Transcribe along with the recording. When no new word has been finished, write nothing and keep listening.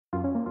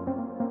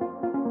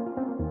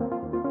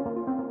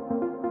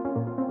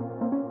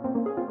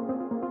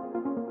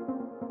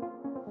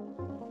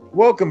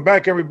Welcome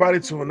back, everybody,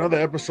 to another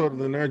episode of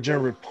the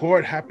NerdGen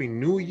Report. Happy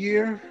New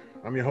Year.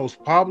 I'm your host,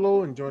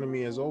 Pablo, and joining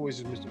me, as always,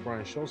 is Mr.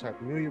 Brian Schultz.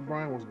 Happy New Year,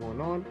 Brian. What's going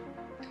on?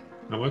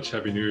 Not much.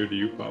 Happy New Year to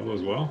you, Pablo,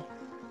 as well.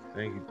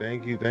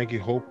 Thank you.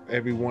 Hope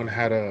everyone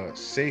had a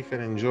safe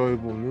and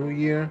enjoyable New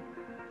Year.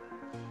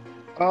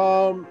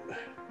 Not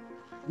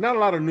a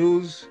lot of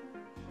news,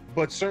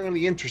 but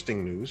certainly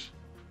interesting news.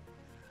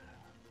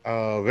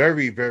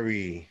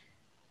 Very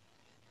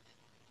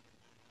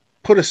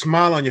put a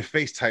smile on your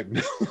face type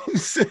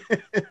news.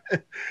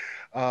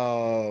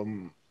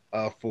 And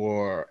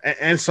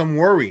some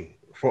worry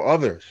for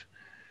others.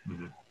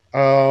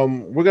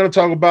 Mm-hmm. We're gonna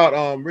talk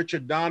about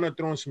Richard Donner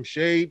throwing some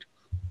shade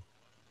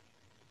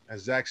at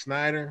Zack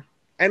Snyder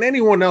and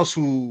anyone else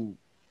who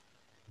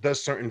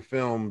does certain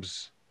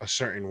films a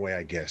certain way.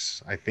 I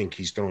guess I think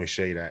he's throwing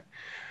shade at.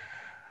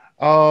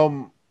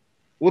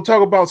 We'll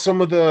talk about some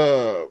of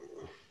the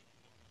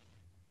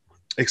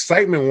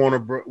excitement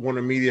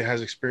Warner Media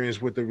has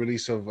experienced with the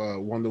release of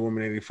Wonder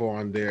Woman 84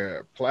 on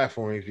their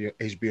platform,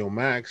 HBO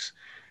Max,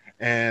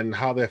 and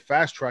how they're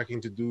fast tracking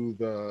to do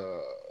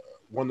the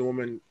Wonder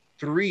Woman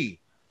 3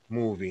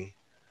 movie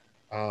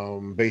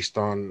based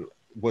on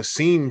what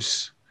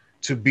seems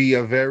to be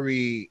a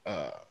very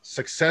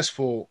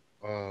successful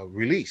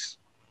release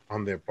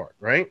on their part,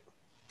 right?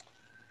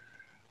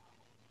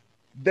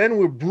 Then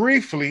we'll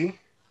briefly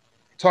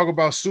talk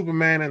about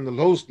Superman and the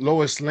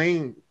Lois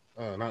Lane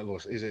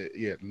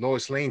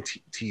Lois Lane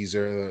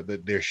teaser,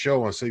 their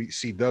show on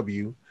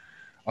CW.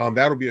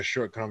 That'll be a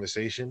short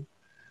conversation.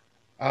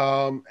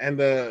 And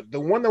the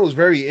one that was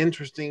very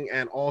interesting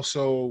and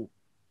also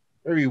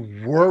very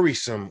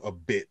worrisome a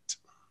bit.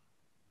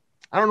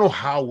 I don't know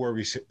how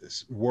worried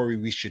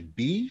we should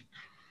be,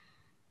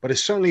 but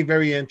it's certainly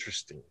very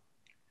interesting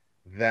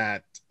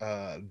that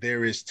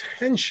there is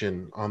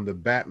tension on the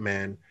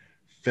Batman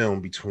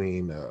film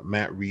between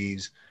Matt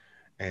Reeves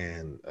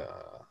and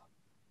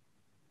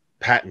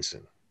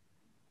Pattinson.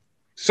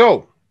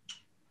 So,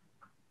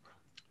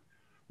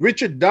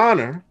 Richard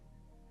Donner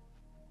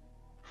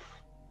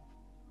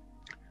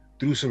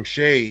threw some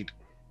shade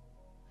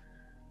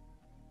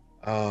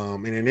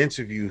in an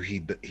interview he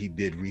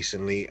did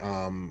recently.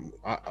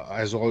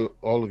 As all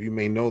of you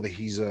may know, that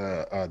he's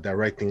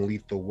directing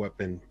Lethal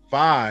Weapon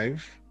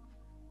 5,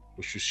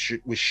 which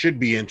should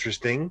be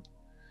interesting.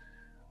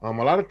 A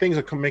lot of things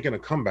are making a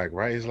comeback,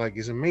 right?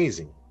 It's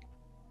amazing.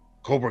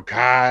 Cobra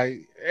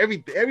Kai,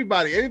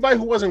 everybody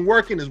who wasn't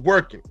working is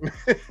working.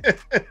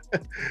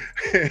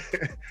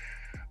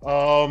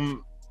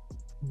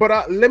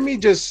 But let me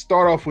just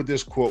start off with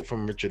this quote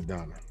from Richard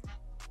Donner.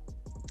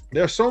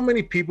 There are so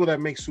many people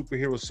that make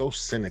superheroes so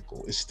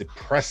cynical. It's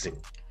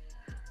depressing.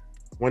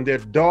 When they're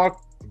dark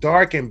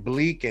and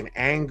bleak and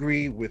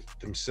angry with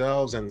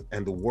themselves and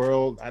the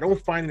world, I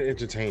don't find it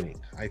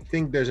entertaining. I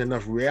think there's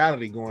enough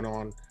reality going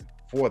on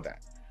for that.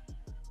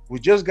 We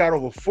just got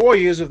over 4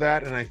 years of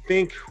that, and I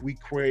think we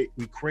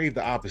crave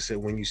the opposite.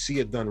 When you see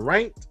it done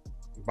right,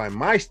 by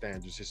my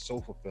standards, it's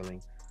so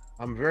fulfilling.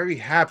 I'm very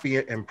happy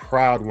and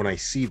proud when I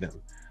see them.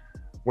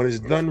 When it's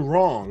done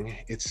wrong,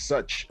 it's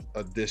such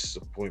a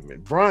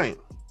disappointment. Brian,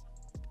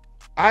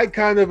 I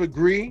kind of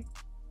agree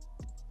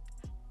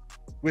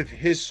with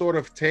his sort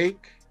of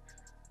take.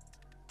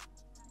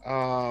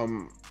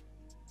 You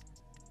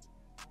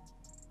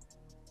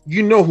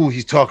know who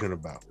he's talking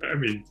about. I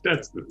mean,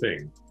 that's the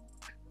thing.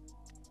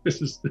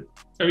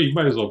 You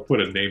might as well put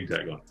a name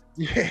tag on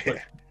it.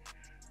 Yeah.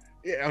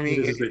 Yeah, I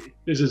mean,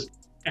 this is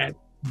at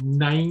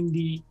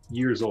 90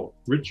 years old.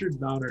 Richard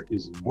Donner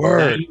is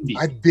 90.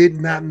 I did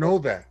not know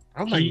that.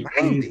 I'm like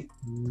 90.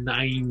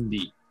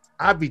 90.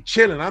 I'd be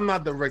chilling. I'm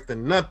not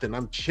directing nothing.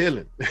 I'm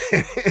chilling.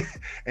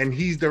 And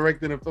he's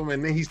directing a film,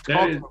 and then he's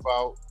talking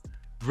about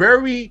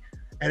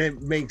and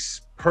it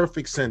makes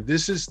perfect sense.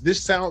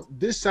 This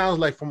sounds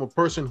like from a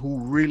person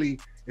who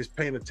really is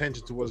paying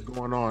attention to what's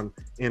going on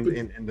in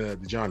the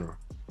genre.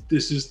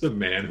 This is the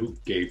man who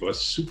gave us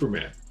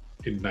Superman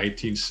in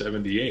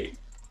 1978.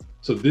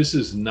 So this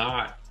is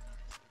not,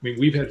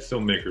 we've had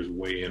filmmakers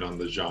weigh in on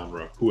the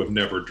genre who have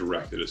never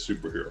directed a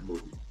superhero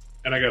movie.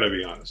 And I gotta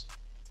be honest,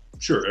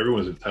 sure,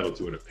 everyone's entitled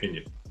to an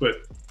opinion,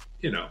 but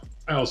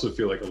I also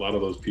feel like a lot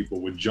of those people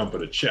would jump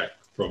at a check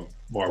from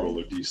Marvel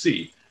or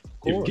DC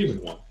if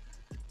given one.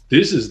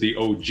 This is the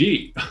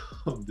OG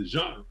of the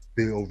genre.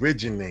 The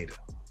originator.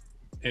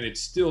 And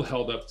it's still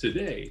held up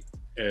today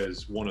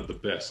as one of the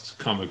best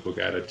comic book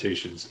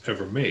adaptations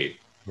ever made.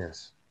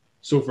 Yes.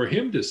 So for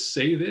him to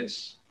say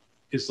this,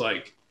 it's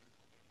like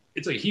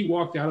he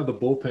walked out of the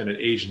bullpen at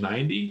age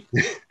 90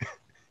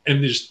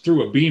 and just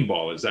threw a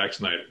beanball at Zack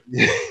Snyder.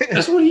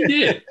 That's what he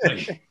did.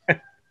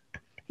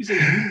 He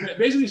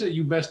basically said,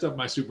 "You messed up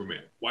my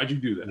Superman. Why'd you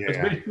do that?" Yeah. That's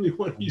basically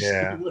what he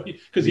said.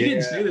 Because he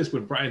didn't say this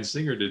when Bryan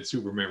Singer did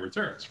Superman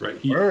Returns, right?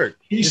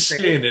 He's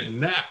saying it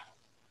now.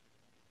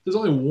 There's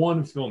only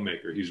one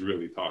filmmaker he's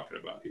really talking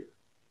about here.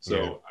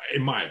 So,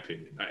 in my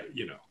opinion,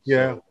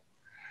 And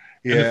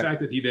the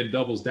fact that he then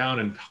doubles down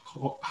and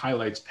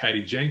highlights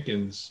Patty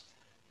Jenkins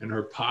and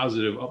her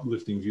positive,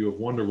 uplifting view of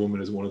Wonder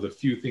Woman as one of the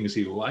few things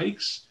he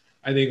likes,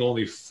 I think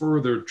only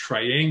further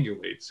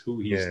triangulates who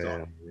he's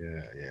done.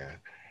 Yeah.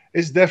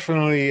 It's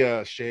definitely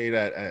a shade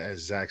at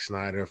Zack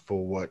Snyder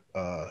for what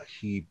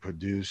he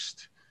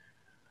produced.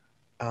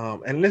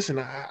 And listen,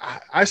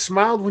 I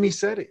smiled when he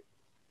said it,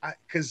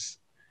 because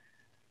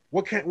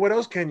what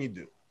else can you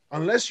do?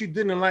 Unless you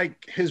didn't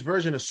like his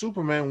version of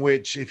Superman,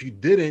 which if you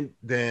didn't,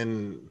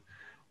 then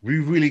we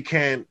really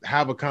can't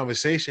have a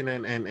conversation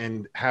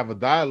and have a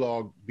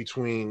dialogue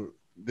between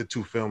the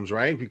two films,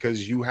 right?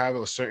 Because you have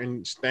a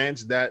certain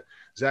stance that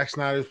Zack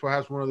Snyder is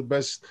perhaps one of the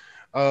best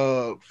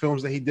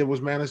films that he did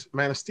was Man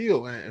of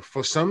Steel, and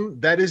for some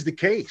that is the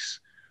case.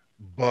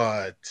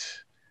 But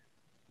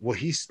what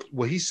he's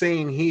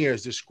saying here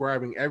is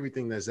describing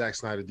everything that Zack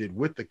Snyder did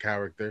with the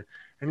character,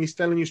 and he's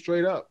telling you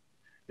straight up,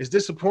 it's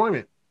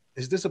disappointment.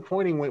 It's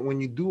disappointing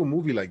when you do a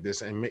movie like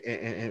this and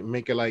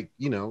make it like,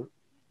 you know,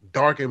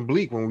 dark and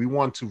bleak, when we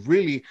want to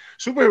really,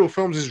 superhero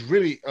films is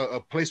really a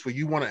place where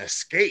you want to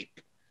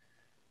escape.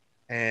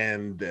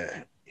 And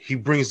he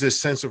brings this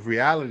sense of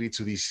reality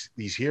to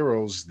these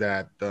heroes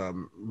that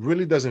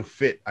really doesn't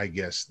fit, I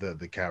guess,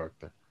 the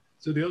character.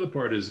 So the other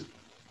part is,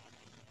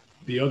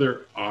 the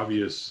other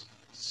obvious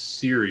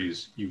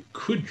series you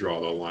could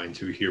draw the line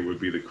to here would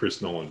be the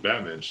Chris Nolan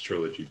Batman's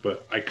trilogy,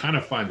 but I kind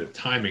of find the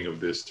timing of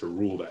this to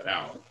rule that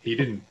out. He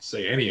didn't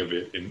say any of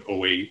it in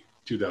 2008,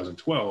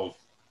 2012,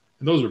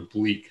 and those are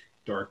bleak,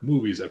 dark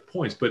movies at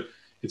points, but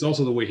it's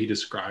also the way he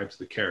describes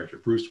the character.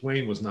 Bruce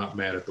Wayne was not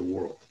mad at the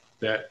world.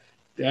 That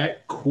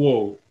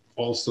quote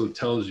also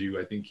tells you,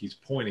 I think he's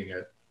pointing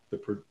at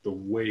the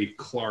way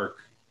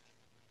Clark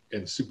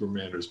and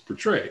Superman is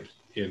portrayed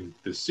in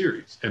this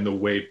series, and the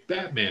way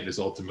Batman is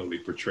ultimately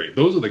portrayed.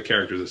 Those are the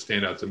characters that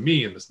stand out to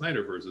me in the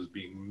Snyderverse as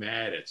being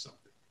mad at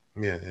something,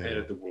 mad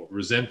at the world,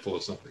 resentful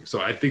of something.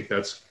 So I think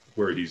that's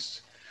where he's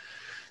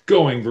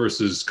going,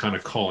 versus kind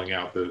of calling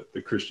out the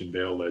Christian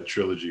Bale-led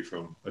trilogy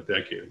from a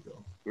decade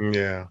ago.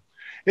 Yeah,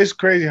 it's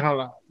crazy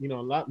how, you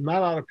know, not a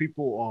lot of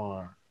people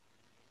are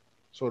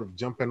sort of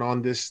jumping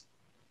on this,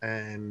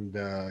 and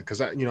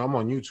because I'm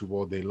on YouTube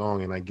all day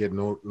long, and I get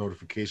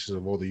notifications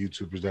of all the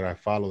YouTubers that I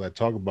follow that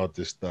talk about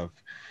this stuff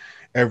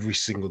every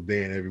single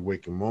day and every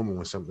waking moment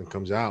when something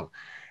comes out,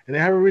 and they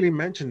haven't really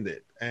mentioned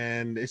it.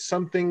 And it's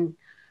something,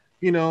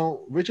 you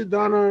know, Richard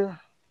Donner,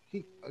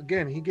 he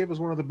gave us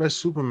one of the best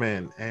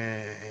Superman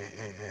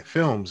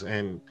films,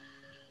 and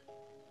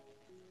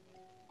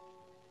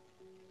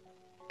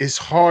it's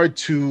hard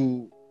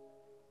to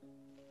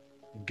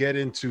get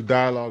into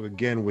dialogue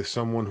again with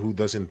someone who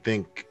doesn't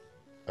think,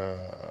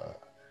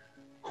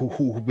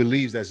 who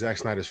believes that Zack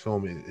Snyder's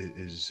film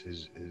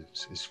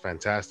is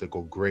fantastic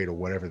or great or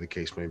whatever the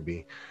case may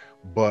be.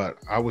 But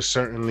I was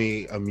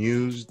certainly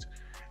amused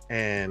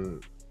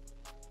and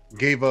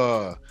gave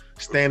a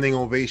standing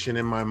ovation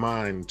in my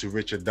mind to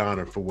Richard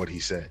Donner for what he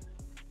said.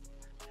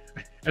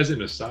 As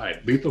an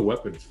aside, Lethal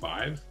Weapon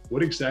 5,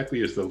 what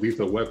exactly is the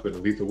Lethal Weapon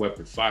and Lethal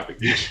Weapon 5? Like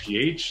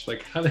HGH?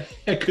 Like, how the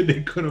heck are they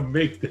going to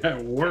make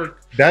that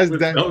work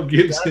with Mel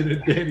Gibson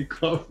and Danny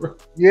Glover?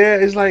 Yeah,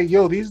 it's like,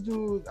 yo, these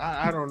dudes,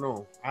 I don't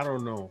know. I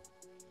don't know.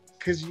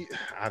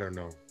 I don't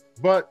know.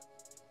 But,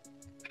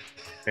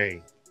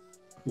 hey.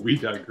 We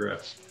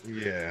digress.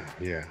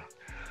 Yeah.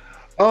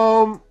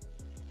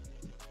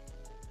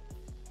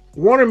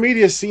 Warner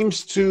Media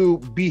seems to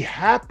be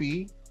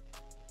happy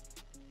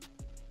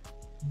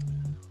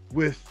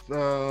with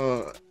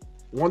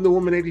Wonder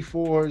Woman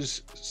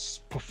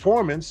 84's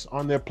performance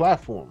on their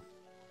platform.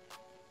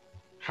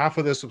 Half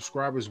of their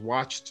subscribers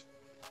watched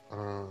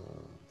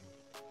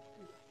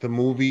the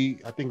movie,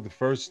 I think the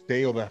first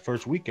day or that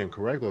first weekend,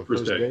 correct? Or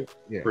first day.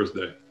 Yeah. First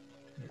day.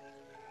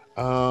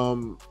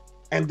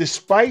 And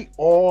despite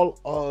all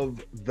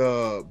of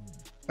the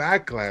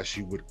backlash,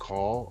 you would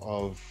call,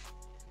 of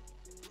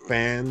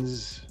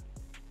fans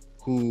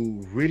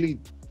who really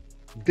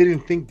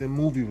didn't think the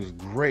movie was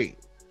great,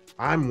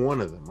 I'm one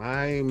of them.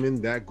 I'm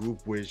in that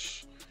group,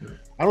 which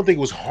I don't think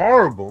it was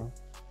horrible,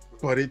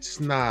 but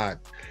it's not.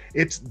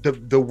 It's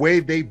the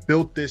way they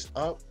built this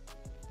up.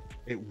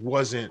 It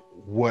wasn't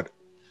what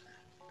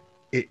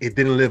it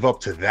didn't live up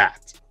to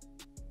that.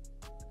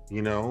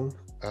 You know,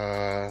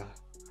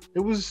 it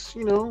was.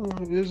 You know,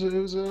 it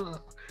was a.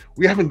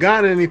 We haven't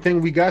gotten anything.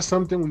 We got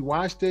something. We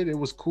watched it. It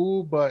was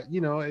cool, but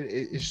you know,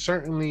 it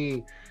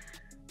certainly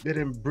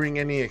didn't bring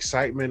any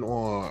excitement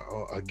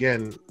or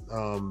again,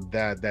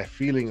 that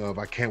feeling of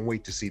I can't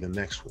wait to see the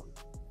next one.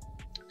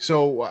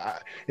 So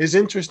it's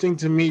interesting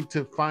to me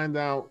to find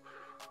out,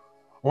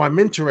 or I'm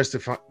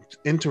interested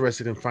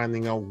in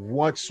finding out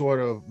what sort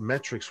of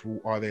metrics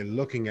are they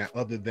looking at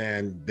other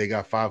than they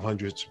got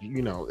 500.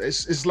 You know,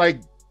 it's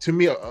like, to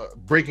me,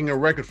 breaking a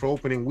record for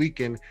opening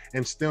weekend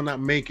and still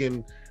not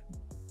making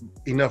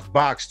enough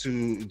box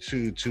to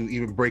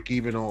even break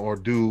even or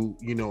do,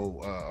 you know,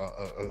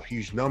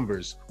 huge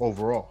numbers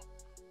overall.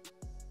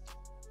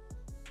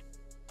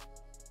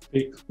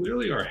 They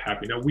clearly are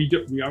happy. Now, we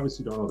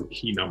obviously don't know the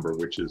key number,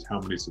 which is how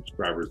many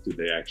subscribers did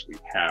they actually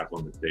have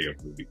on the day of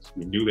release.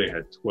 We knew they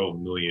had 12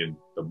 million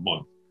the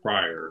month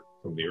prior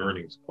from the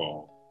earnings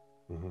call.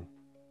 Mm-hmm.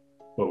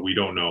 but we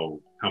don't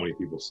know how many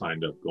people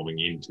signed up going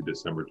into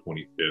December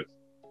 25th.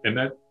 And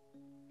that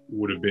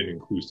would have been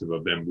inclusive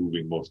of them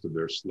moving most of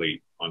their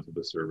slate onto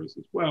the service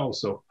as well.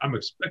 So I'm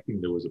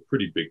expecting there was a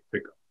pretty big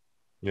pickup.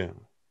 Yeah.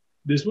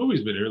 This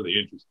movie's been really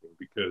interesting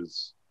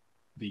because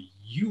the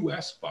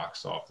US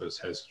box office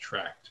has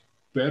tracked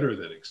better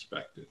than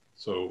expected.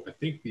 So I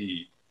think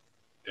the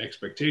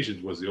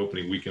expectations was the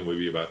opening weekend would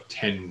be about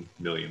 10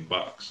 million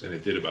bucks, and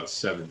it did about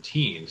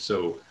 17.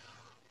 So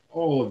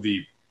all of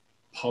the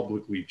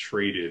publicly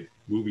traded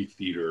movie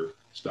theater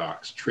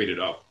stocks traded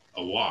up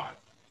a lot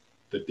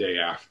the day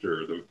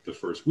after the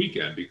first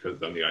weekend,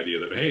 because on the idea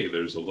that, hey,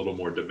 there's a little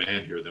more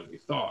demand here than we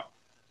thought.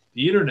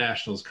 The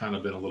international's kind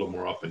of been a little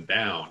more up and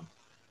down.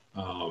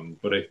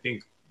 But I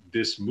think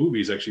this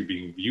movie is actually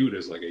being viewed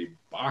as like a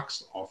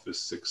box office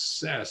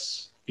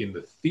success in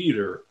the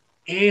theater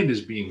and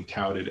is being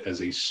touted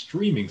as a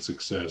streaming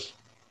success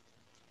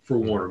for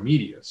Warner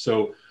Media.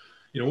 So,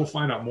 we'll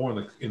find out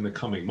more in the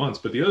coming months.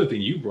 But the other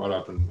thing you brought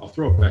up, and I'll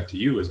throw it back to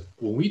you, is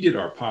when we did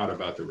our pod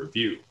about the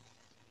review,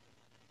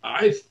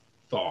 I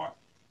thought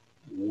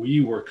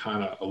we were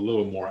kind of a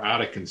little more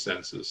out of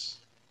consensus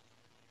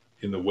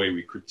in the way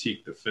we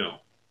critiqued the film.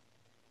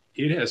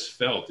 It has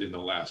felt in the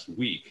last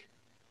week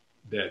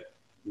that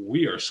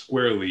we are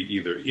squarely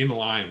either in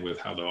line with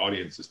how the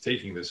audience is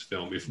taking this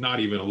film, if not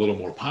even a little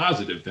more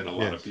positive than a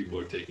lot of people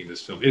are taking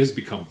this film. It has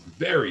become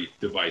very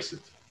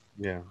divisive.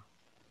 Yeah.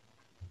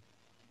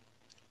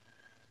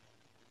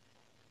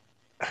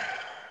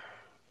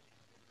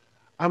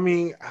 I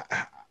mean,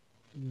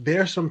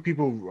 there are some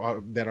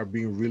people that are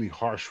being really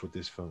harsh with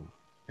this film,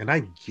 and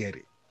I get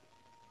it.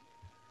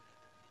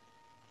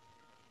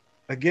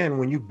 Again,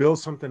 when you build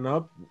something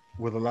up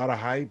with a lot of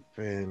hype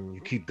and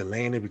you keep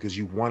delaying it because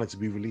you want it to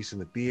be released in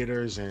the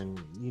theaters, and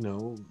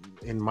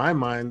in my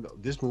mind,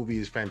 this movie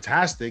is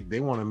fantastic. They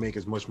want to make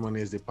as much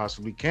money as they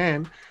possibly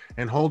can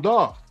and hold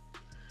off.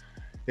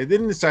 They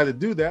didn't decide to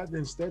do that.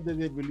 Instead,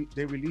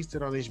 they released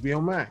it on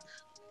HBO Max,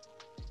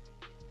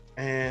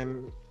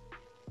 and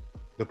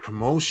the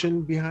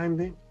promotion behind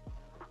it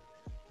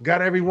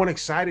got everyone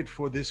excited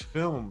for this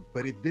film,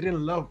 but it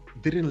didn't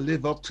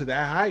live up to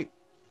that hype.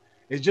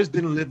 It just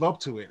didn't live up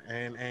to it.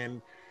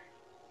 And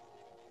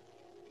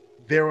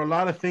there were a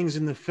lot of things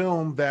in the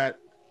film that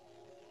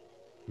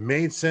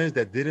made sense,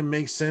 that didn't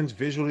make sense.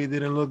 Visually,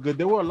 didn't look good.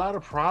 There were a lot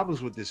of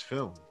problems with this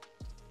film.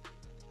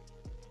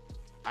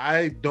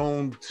 I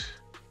don't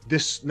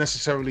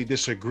necessarily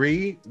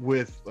disagree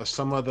with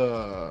some of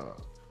the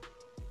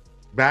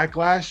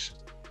backlash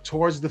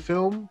towards the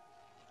film,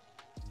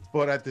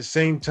 but at the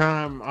same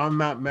time, I'm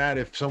not mad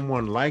if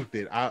someone liked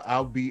it. I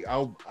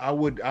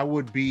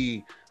would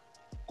be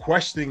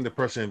questioning the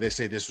person if they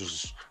say this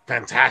was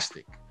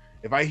fantastic.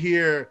 If I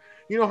hear,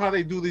 how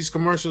they do these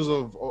commercials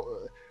of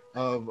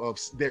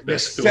they're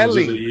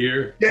selling of the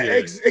year. Yeah,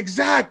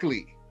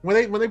 exactly.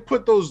 When they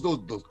put those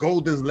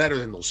golden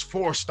letters and those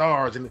 4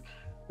 stars, and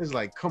it's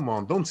like, come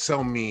on, don't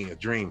sell me a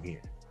dream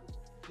here.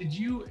 Did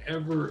you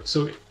ever?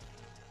 So,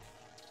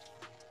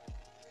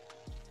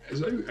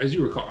 as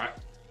you recall,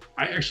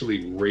 I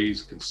actually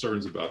raised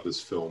concerns about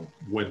this film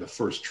when the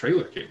first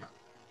trailer came out.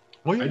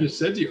 Oh, yeah. I just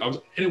said to you,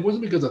 and it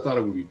wasn't because I thought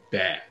it would be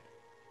bad.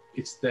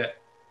 It's that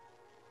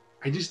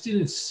I just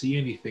didn't see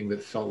anything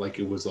that felt like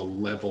it was a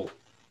level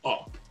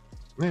up.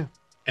 Yeah.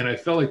 And I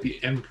felt like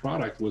the end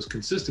product was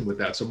consistent with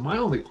that. So my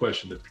only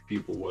question to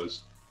people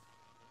was,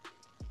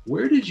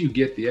 where did you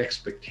get the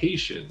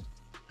expectation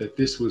that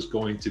this was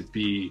going to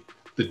be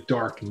the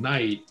Dark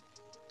Knight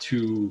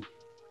to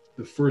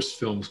the first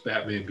film's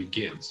Batman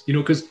Begins?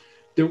 Because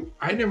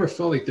I never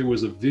felt like there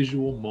was a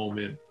visual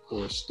moment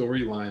or a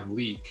storyline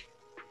leak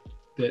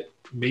that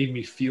made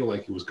me feel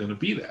like it was going to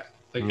be that.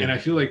 And I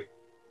feel like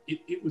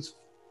it was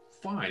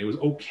fine. It was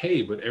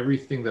okay, but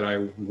everything that I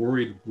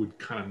worried would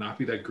kind of not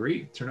be that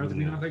great turned out to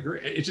be not that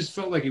great. It just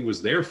felt like it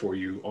was there for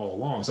you all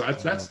along. So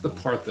that's the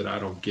part that I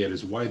don't get,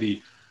 is why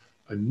the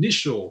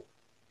initial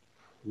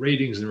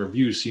ratings and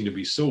reviews seem to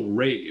be so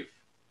rave,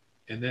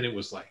 and then it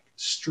was like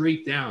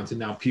straight down to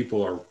now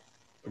people are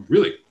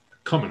really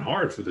coming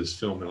hard for this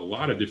film in a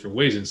lot of different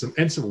ways,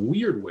 and some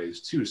weird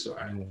ways too. So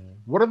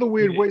what are the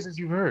weird ways that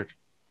you've heard?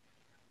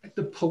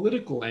 The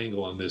political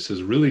angle on this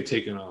has really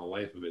taken on a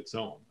life of its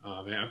own.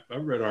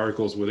 I've read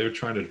articles where they're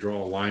trying to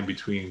draw a line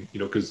between,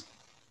 because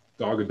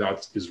Gal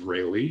Gadot's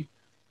Israeli,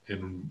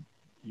 and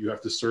you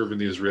have to serve in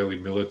the Israeli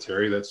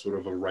military. That's sort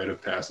of a rite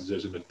of passage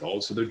as an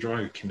adult. So they're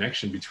drawing a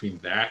connection between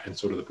that and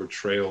sort of the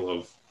portrayal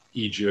of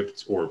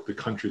Egypt, or the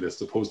country that's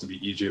supposed to be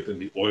Egypt, and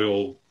the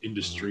oil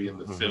industry in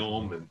the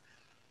film. And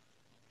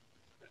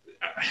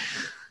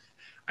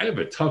I have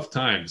a tough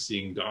time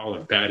seeing Gal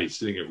and Patty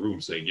sitting in a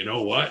room saying, you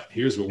know what,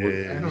 here's what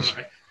we're, I don't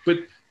know. But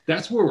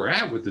that's where we're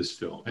at with this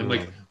film. And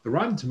like the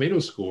Rotten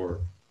Tomatoes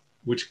score,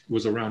 which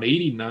was around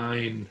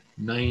 89,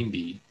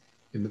 90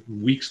 in the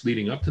weeks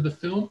leading up to the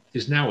film,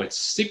 is now at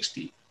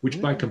 60, which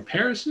by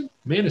comparison,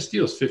 Man of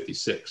Steel is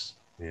 56.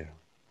 Yeah.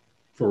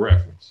 For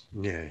reference.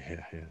 Yeah.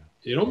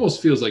 It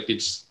almost feels like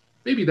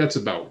maybe that's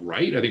about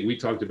right. I think we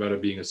talked about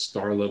it being a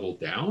star level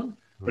down,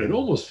 but it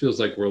almost feels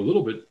like we're a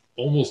little bit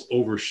almost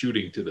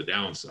overshooting to the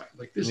downside.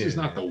 Like, this is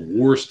not the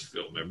worst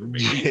film ever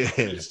made.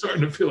 It's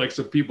starting to feel like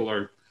some people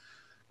are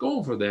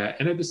going for that.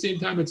 And at the same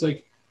time, it's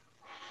like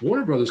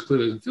Warner Brothers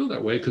clearly doesn't feel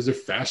that way because they're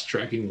fast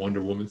tracking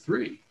Wonder Woman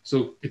 3.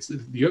 So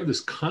you have this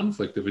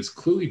conflict of it's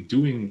clearly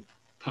doing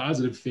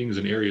positive things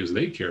in areas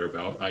they care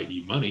about,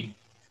 i.e. money,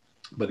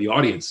 but the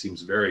audience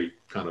seems very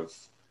kind of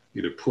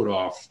either put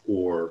off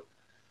or,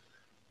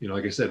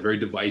 like I said, very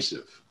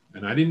divisive.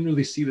 And I didn't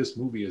really see this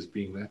movie as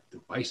being that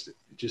divisive.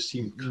 It just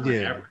seemed kind of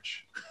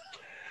average.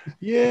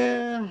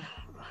 Yeah,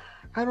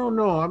 I don't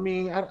know. I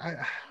mean,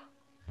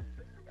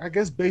 I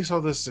guess based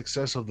on the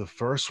success of the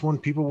first one,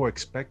 people were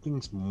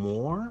expecting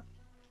more.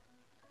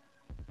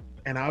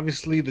 And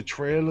obviously, the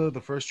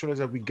first trailers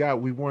that we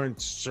got, we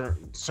weren't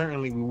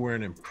certainly we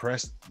weren't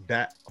impressed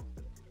that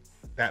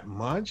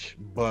much.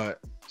 But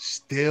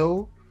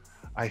still,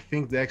 I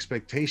think the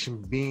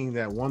expectation being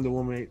that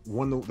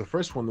the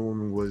first Wonder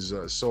Woman was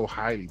so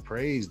highly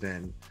praised,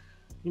 and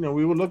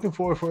we were looking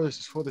forward for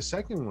the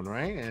second one,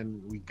 right?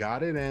 And we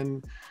got it,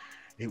 and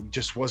it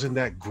just wasn't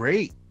that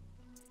great.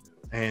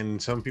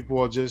 And some people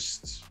are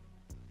just,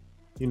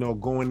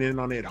 going in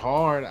on it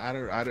hard.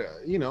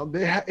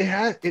 It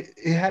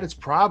had its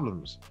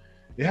problems.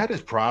 It had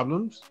its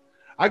problems.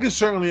 I can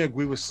certainly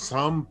agree with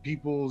some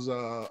people's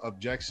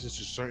objections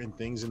to certain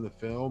things in the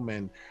film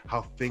and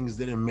how things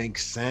didn't make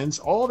sense.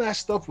 All that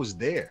stuff was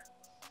there.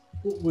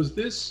 Was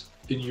this,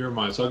 in your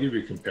mind, so I'll give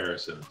you a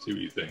comparison and see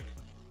what you think.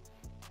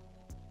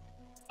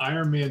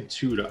 Iron Man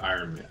 2 to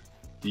Iron Man.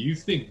 Do you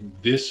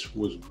think this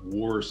was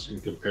worse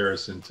in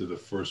comparison to the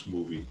first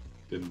movie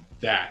than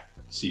that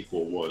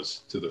sequel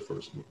was to the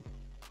first movie?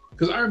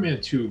 Because Iron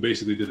Man 2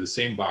 basically did the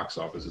same box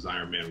office as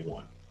Iron Man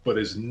 1, but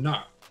is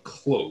not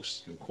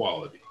close in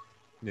quality.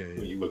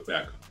 When you look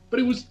back, but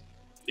it was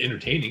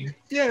entertaining.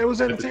 Yeah, it was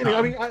entertaining.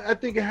 I mean, I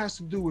think it has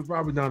to do with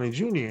Robert Downey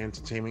Jr.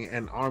 entertaining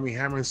and Armie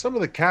Hammer and some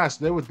of the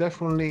cast. They were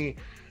definitely,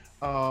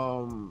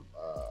 you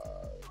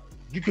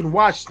can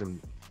watch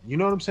them. You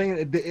know what I'm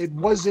saying? It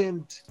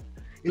wasn't.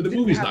 But the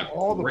movie's not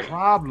all great. The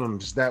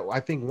problems that I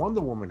think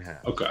Wonder Woman had.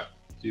 Okay, so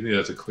you think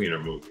that's a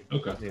cleaner movie?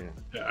 Okay.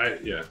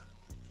 Yeah.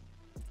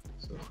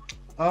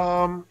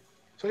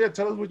 So yeah,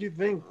 tell us what you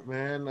think,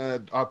 man.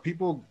 Are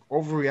people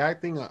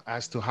overreacting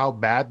as to how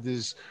bad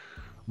this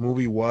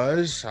movie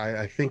was?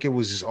 I think it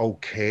was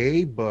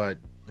okay, but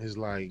it's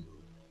like,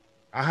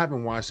 I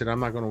haven't watched it. I'm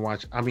not gonna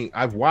watch. I mean,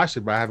 I've watched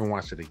it, but I haven't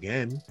watched it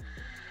again.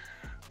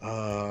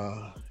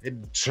 It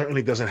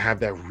certainly doesn't have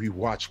that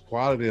rewatch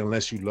quality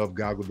unless you love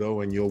Gal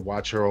Gadot and you'll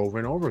watch her over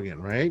and over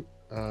again, right?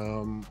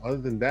 Other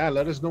than that,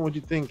 let us know what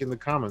you think in the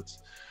comments.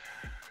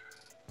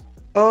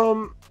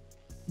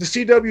 The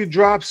CW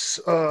drops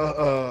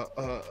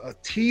a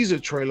teaser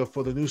trailer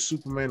for the new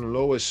Superman and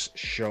Lois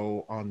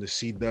show on the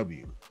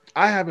CW.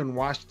 I haven't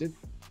watched it.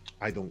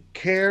 I don't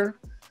care.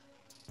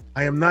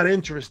 I am not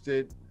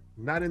interested,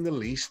 not in the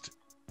least,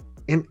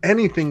 in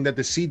anything that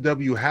the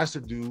CW has to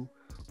do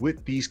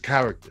with these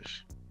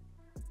characters.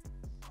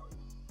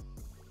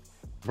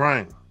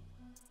 Brian,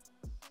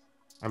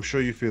 I'm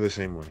sure you feel the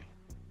same way.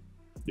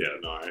 Yeah,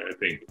 no, I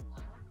think,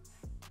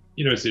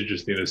 it's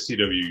interesting. The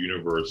CW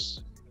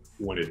universe,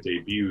 when it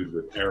debuted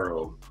with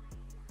Arrow,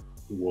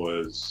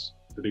 was,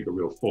 I think, a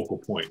real focal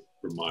point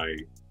for my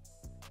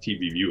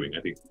TV viewing.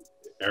 I think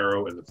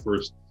Arrow and the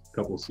first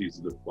couple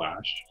seasons of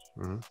Flash,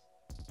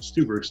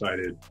 super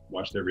excited,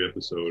 watched every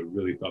episode,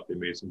 really thought they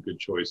made some good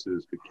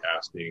choices, good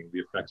casting. The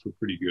effects were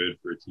pretty good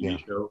for a TV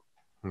show.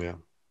 Yeah.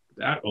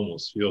 That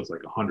almost feels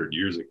like 100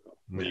 years ago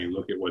when you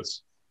look at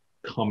what's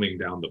coming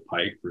down the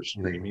pike for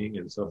streaming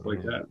and stuff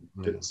like that.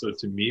 So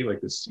to me,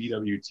 like the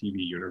CW TV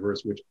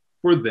universe, which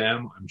for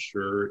them, I'm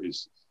sure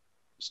is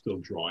still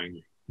drawing.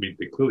 I mean,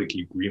 they clearly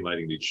keep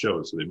greenlighting these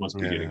shows, so they must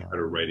be getting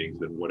better ratings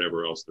than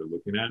whatever else they're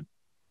looking at.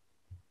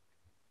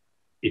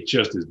 It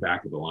just is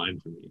back of the line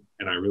for me.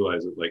 And I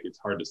realize that, like, it's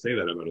hard to say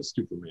that about a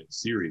Superman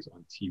series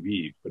on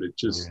TV, but it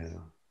just,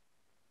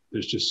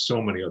 there's just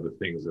so many other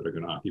things that are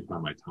going to occupy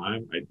my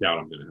time. I doubt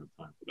I'm going to have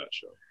time for that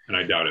show. And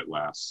I doubt it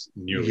lasts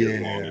nearly as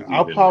long as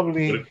I'll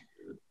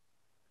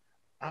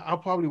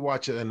probably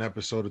watch an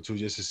episode or two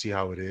just to see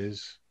how it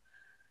is.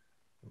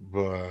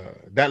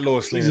 But that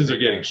Lois Lane seasons are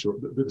getting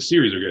short. The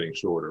series are getting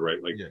shorter, right?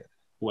 Like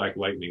Black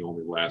Lightning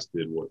only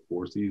lasted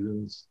 4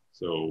 seasons.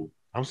 So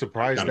I'm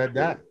surprised at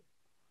that.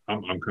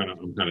 I'm kind of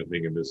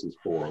thinking this is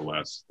 4 or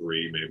less,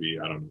 3 maybe.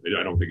 I don't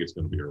think it's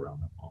going to be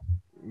around that long.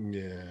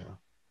 Yeah.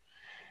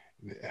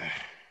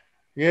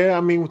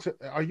 I mean,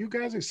 are you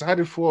guys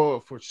excited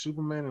for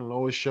Superman and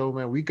Lois show,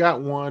 man? We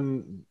got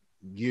one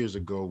years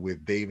ago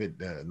with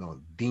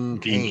Dean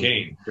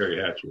Cain.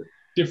 Very accurate.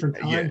 Different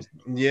times.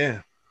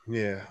 Yeah.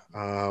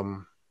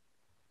 I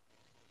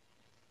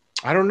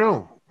don't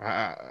know.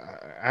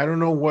 I don't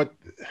know what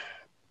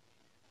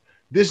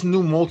this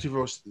new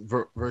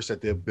multiverse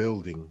that they're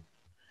building.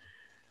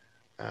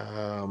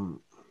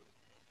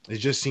 It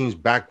just seems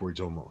backwards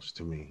almost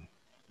to me.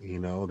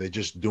 They're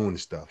just doing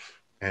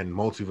stuff, and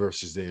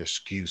multiverse is their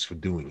excuse for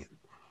doing it.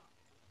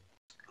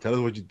 Tell us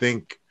what you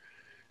think.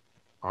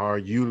 Are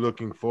you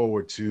looking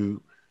forward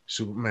to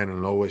Superman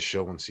and Lois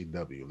show on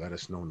CW? Let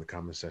us know in the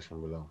comment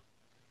section below.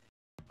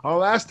 Our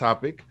last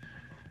topic.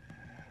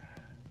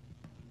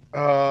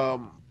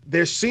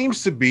 There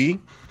seems to be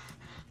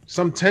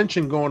some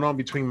tension going on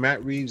between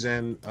Matt Reeves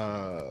and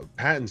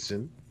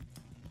Pattinson,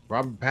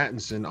 Robert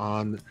Pattinson,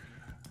 on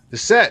the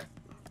set.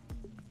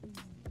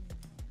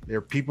 There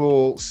are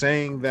people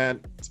saying that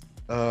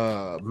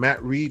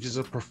Matt Reeves is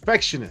a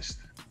perfectionist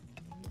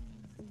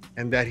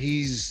and that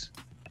he's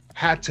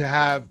had to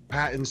have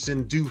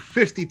Pattinson do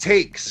 50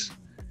 takes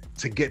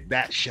to get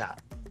that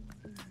shot,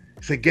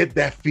 to get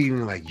that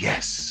feeling like,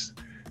 yes,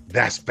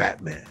 that's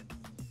Batman.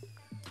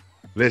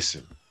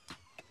 Listen,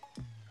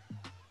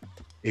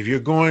 if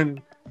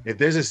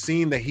there's a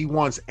scene that he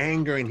wants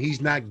anger and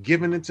he's not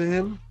giving it to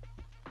him,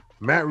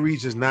 Matt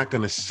Reeves is not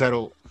going to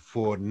settle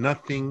for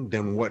nothing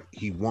than what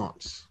he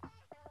wants.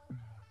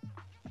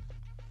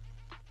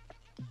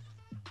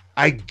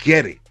 I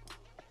get it.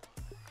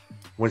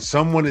 When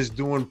someone is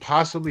doing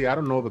possibly, I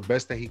don't know, the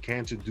best that he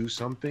can to do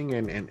something,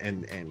 and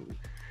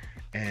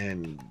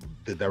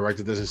the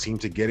director doesn't seem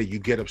to get it, you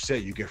get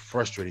upset, you get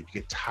frustrated,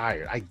 you get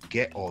tired. I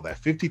get all that.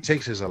 50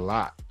 takes is a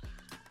lot,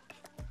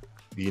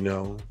 you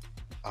know.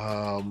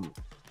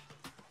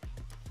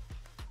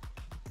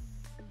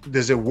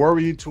 Does it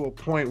worry you to a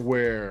point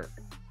where,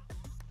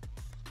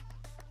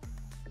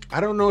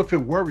 I don't know if it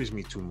worries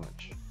me too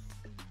much.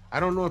 I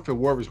don't know if it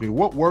worries me.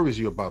 What worries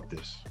you about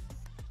this?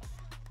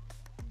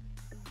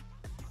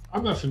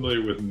 I'm not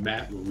familiar with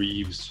Matt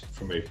Reeves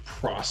from a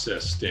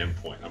process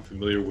standpoint. I'm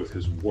familiar with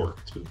his work.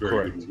 It's been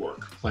very good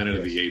work. Planet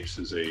of the Apes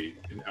is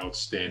an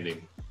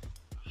outstanding,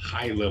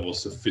 high-level,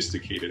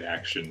 sophisticated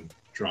action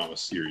drama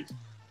series.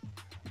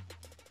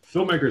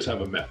 Filmmakers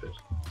have a method.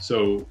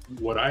 So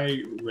what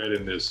I read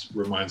in this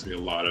reminds me a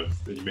lot of,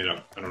 you may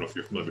not, I don't know if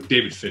you're familiar, but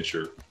David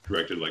Fincher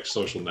directed like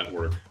Social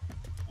Network,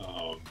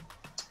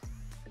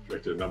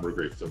 directed a number of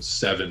great films,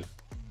 Seven,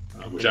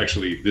 which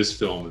actually this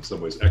film in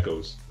some ways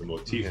echoes the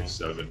motif of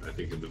Seven, I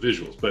think, in the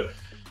visuals. But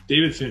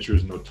David Fincher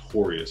is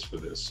notorious for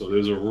this. So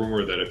there's a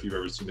rumor that if you've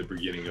ever seen the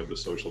beginning of The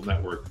Social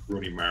Network,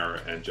 Rooney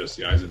Mara and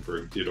Jesse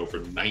Eisenberg did over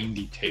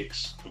 90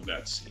 takes of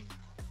that scene,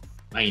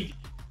 90,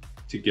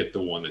 to get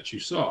the one that you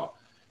saw.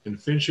 And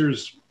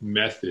Fincher's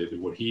method,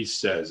 what he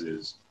says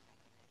is,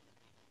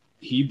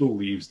 he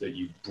believes that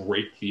you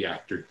break the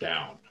actor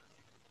down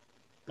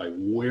by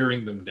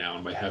wearing them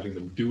down, by having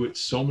them do it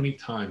so many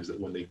times that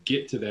when they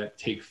get to that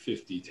take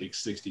 50, take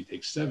 60,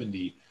 take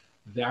 70,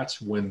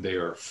 that's when they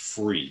are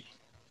free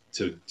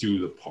to do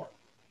the part.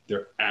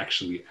 They're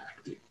actually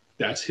acting.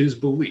 That's his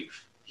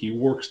belief. He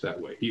works that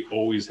way. He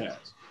always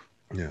has.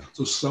 Yeah.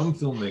 So some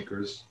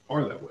filmmakers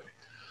are that way.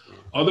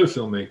 Other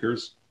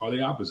filmmakers are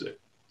the opposite.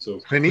 So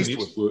Clint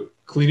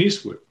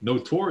Eastwood,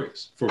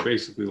 notorious for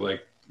basically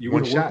like, you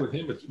want to work with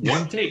him, it's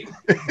one take.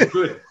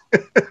 Good.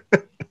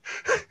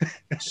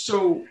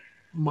 So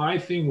my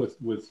thing with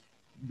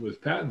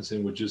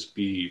Pattinson would just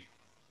be,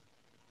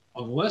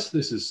 unless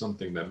this is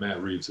something that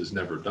Matt Reeves has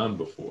never done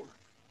before,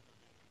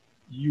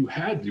 you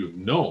had to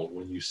know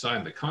when you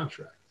signed the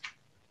contract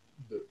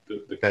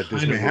the kind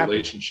of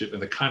relationship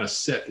and the kind of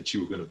set that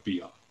you were going to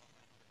be on.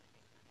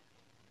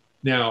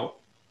 Now,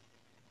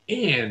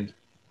 and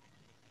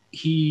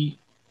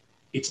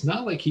it's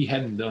not like he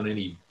hadn't done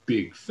any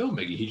big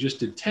filmmaking. He just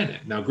did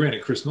Tenet. Now,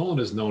 granted, Chris Nolan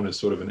is known as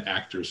sort of an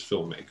actor's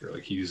filmmaker.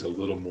 Like, he's a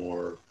little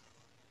more,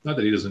 not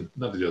that he does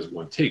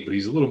one take, but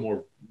he's a little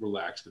more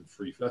relaxed and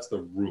free. That's the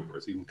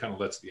rumors. He kind of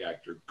lets the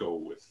actor go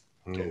with.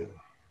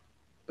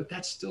 But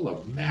that's still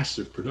a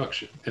massive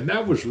production. And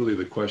that was really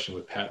the question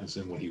with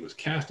Pattinson when he was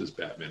cast as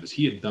Batman, is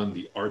he had done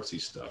the artsy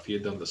stuff. He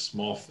had done the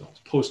small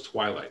films.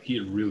 Post-Twilight, he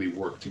had really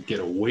worked to get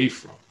away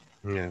from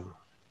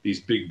these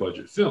big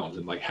budget films.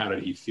 And like, how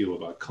did he feel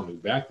about coming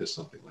back to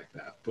something like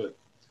that? But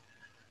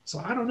so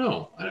I don't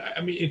know.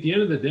 I mean, at the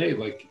end of the day,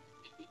 like,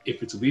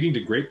 if it's leading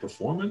to great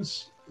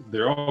performance,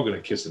 they're all going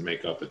to kiss and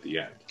make up at the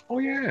end. Oh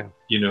yeah.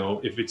 You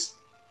know, if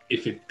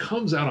it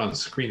comes out on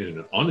screen in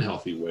an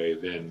unhealthy way,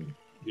 then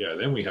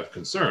we have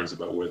concerns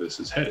about where this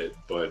is headed.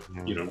 But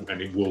you know, I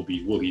mean, will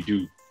he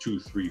do 2,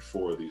 3,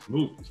 4 of these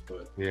movies?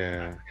 But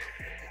I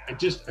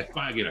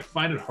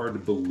find it hard to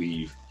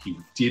believe he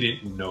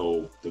didn't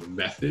know the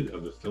method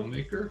of the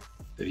filmmaker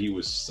that he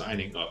was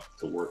signing up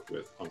to work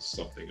with on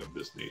something of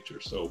this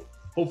nature. So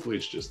hopefully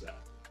it's just that.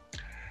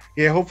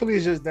 Yeah, hopefully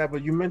it's just that.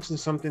 But you mentioned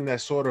something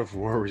that sort of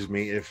worries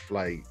me. If,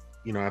 like,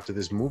 you know, after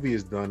this movie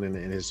is done and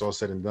it's all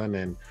said and done,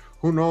 and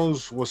who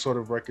knows what sort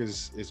of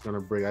records it's going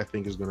to break. I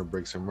think it's going to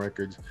break some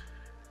records.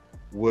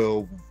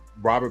 Will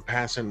Robert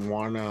Pattinson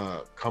want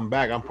to come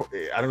back?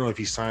 I don't know if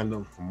he signed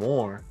them for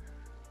more,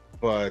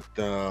 but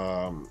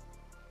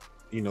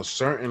you know,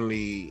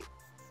 certainly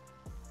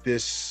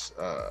this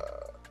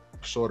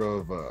sort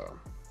of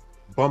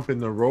bump in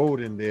the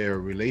road in their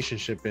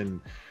relationship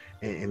and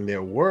in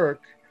their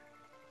work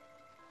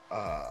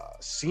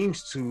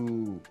seems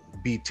to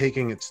be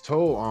taking its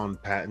toll on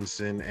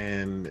Pattinson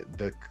and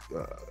the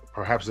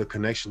perhaps the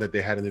connection that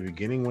they had in the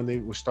beginning when they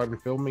were starting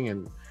filming,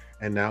 and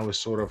now is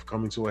sort of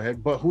coming to a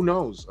head. But who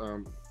knows?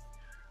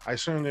 I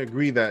certainly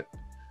agree that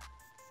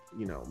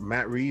you know,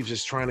 Matt Reeves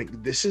is trying to.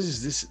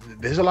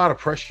 There's a lot of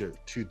pressure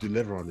to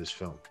deliver on this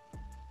film,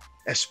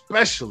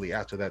 especially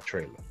after that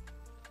trailer.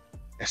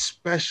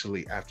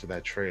 Especially after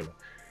that trailer,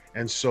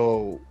 and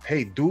so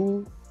hey,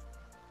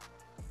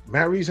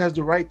 Matt Reeves has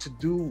the right to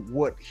do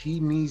what he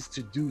needs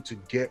to do to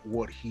get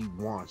what he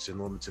wants in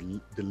order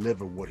to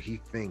deliver what he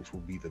thinks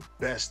will be the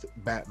best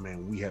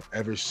Batman we have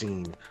ever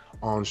seen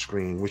on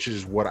screen, which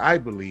is what I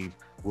believe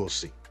we'll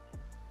see.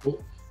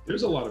 Well,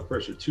 there's a lot of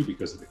pressure too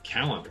because of the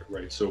calendar,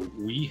 right? So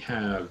we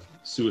have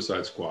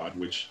Suicide Squad,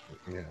 which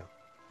you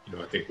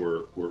know, I think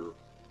we're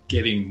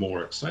getting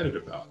more excited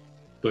about.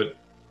 But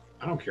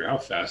I don't care how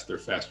fast they're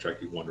fast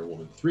tracking Wonder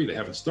Woman 3. They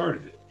haven't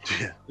started it.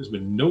 Yeah. There's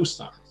been no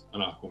signs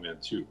on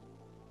Aquaman 2.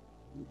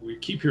 We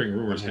keep hearing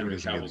rumors Henry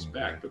Cavill's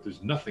back, but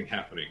there's nothing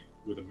happening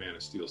with a Man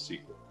of Steel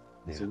sequel.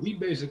 Yeah. So we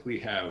basically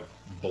have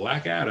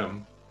Black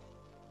Adam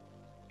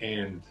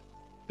and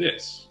the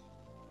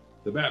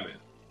Batman.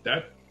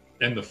 That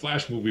and the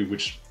Flash movie,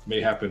 which may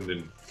happen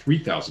in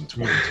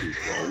 3022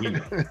 for all we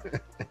know.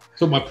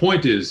 So my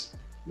point is,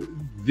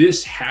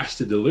 this has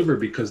to deliver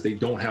because they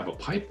don't have a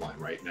pipeline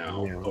right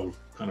now of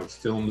kind of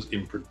films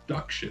in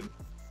production,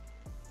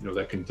 you know,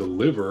 that can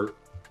deliver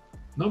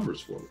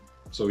numbers for them.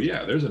 So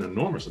yeah, there's an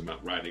enormous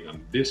amount riding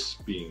on this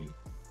being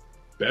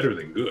better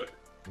than good.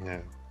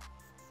 Yeah.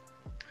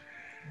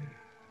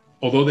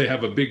 Although they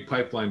have a big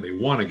pipeline they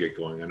want to get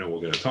going. I know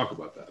we're going to talk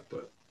about that,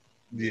 but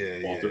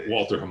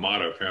Walter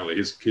Hamada, apparently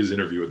his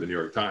interview with the New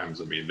York Times,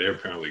 I mean, they're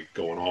apparently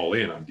going all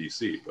in on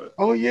DC. But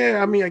oh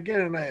yeah, I mean,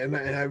 again,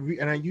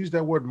 and I use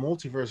that word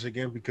multiverse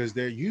again because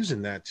they're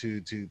using that to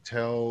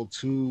tell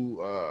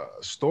two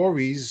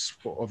stories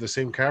of the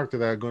same character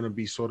that are going to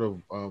be sort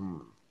of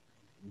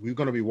we're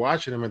going to be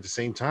watching them at the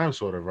same time,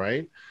 sort of,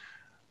 right?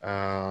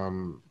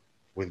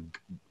 With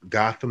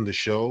Gotham, the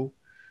show,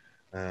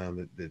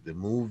 the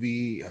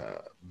movie,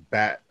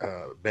 Ben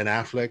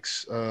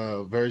Affleck's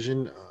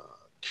version.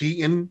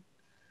 Keaton,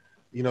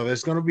 you know,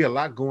 there's going to be a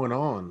lot going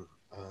on.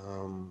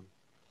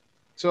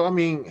 So, I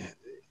mean,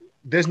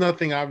 there's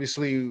nothing,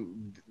 obviously,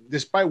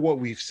 despite what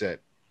we've said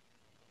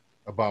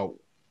about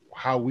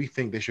how we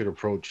think they should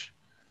approach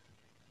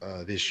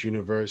this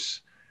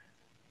universe,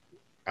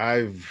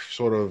 I've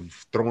sort of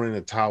thrown in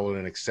a towel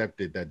and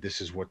accepted that this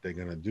is what they're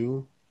going to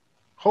do.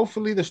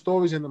 Hopefully the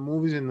stories in the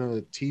movies and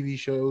the TV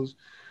shows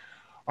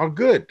are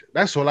good.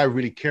 That's all I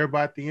really care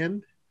about at the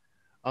end.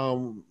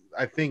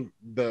 I think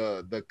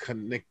the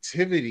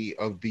connectivity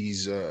of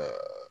these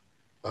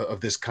of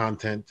this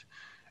content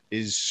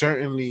is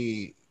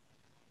certainly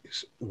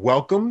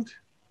welcomed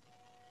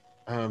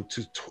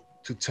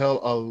to tell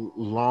a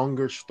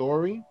longer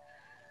story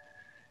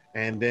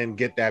and then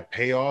get that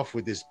payoff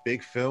with this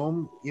big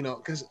film, you know,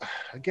 because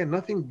again,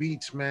 nothing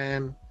beats,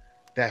 man,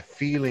 that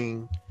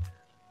feeling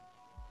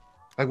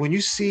like when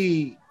you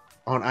see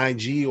on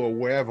IG or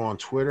wherever, on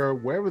Twitter,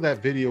 wherever that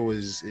video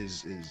is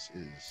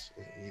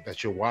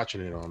that you're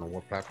watching it on, or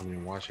what platform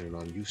you're watching it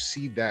on, you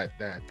see that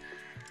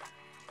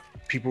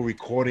people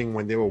recording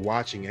when they were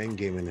watching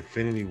Endgame and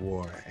Infinity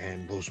War,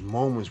 and those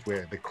moments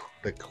where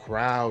the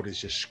crowd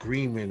is just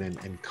screaming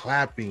and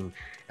clapping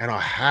and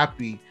are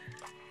happy.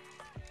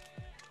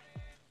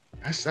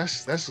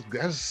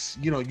 That's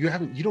you know,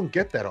 you don't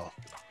get that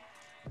often.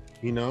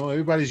 You know,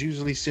 everybody's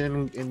usually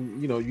sitting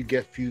and, you know, you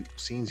get few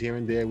scenes here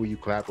and there where you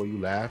clap or you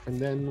laugh. And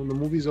then when the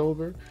movie's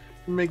over,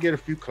 you may get a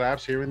few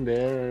claps here and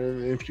there.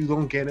 If you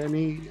don't get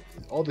any,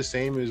 all the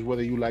same is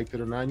whether you liked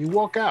it or not, and you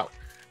walk out.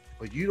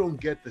 But you don't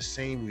get the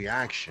same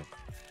reaction.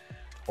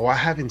 Or I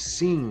haven't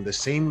seen the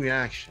same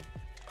reaction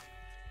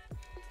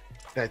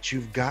that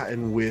you've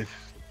gotten with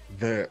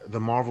the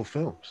Marvel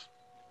films.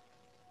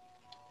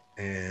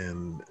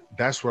 And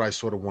that's what I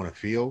sort of want to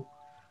feel.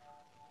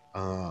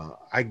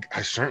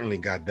 I certainly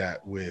got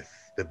that with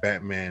the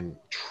Batman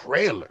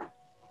trailer.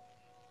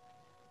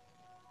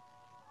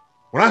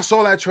 When I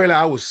saw that trailer,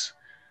 I was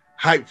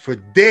hyped for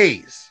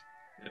days.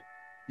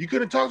 You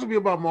couldn't talk to me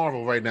about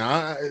Marvel right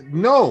now.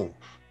 No.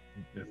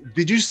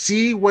 Did you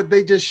see what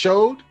they just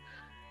showed?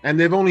 And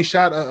they've only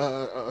shot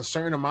a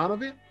certain amount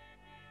of it?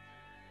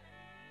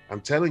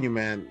 I'm telling you,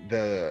 man,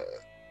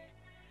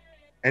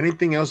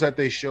 anything else that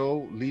they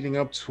show leading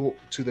up to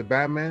the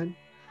Batman,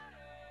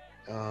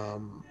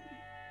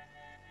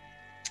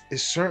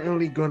 is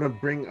certainly going to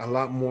bring a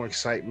lot more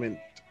excitement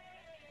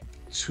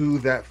to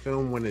that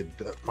film when it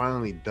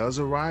finally does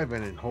arrive,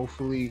 and then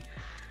hopefully,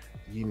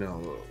 you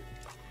know,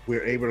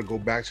 we're able to go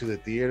back to the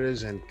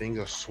theaters and things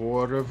are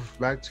sort of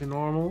back to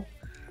normal.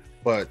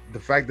 But the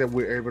fact that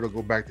we're able to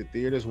go back to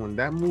theaters when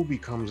that movie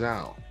comes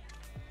out,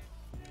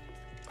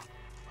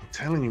 I'm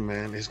telling you,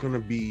 man, it's going to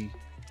be,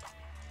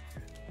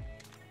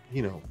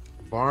 you know,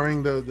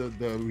 barring the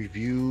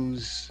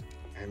reviews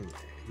and,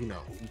 you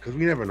know, because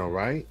we never know,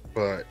 right?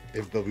 But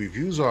if the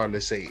reviews are,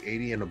 let's say,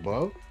 80 and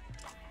above,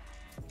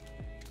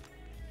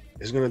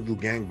 it's going to do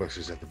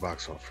gangbusters at the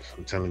box office.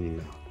 I'm telling you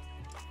now.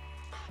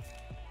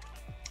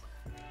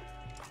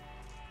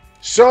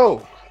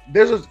 So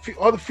there's a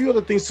few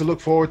other things to look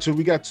forward to.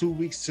 We got 2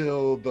 weeks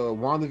till the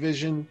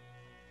WandaVision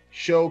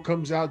show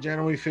comes out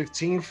January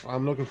 15th.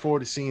 I'm looking forward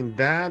to seeing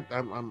that.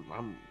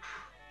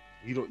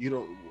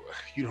 You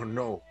don't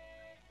know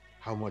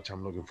how much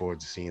I'm looking forward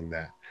to seeing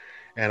that.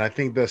 And I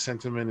think the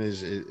sentiment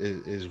is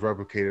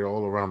replicated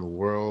all around the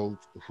world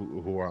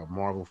who are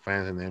Marvel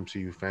fans and the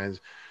MCU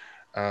fans.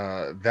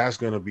 That's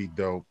gonna be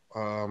dope.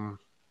 Can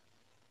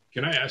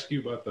I ask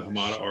you about the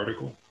Hamada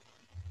article?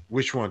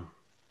 Which one?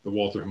 The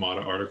Walter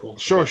Hamada article?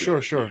 Sure.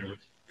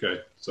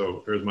 Okay,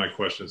 so here's my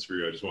questions for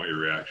you. I just want your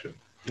reaction.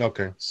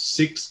 Okay.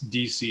 6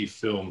 DC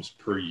films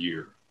per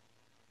year,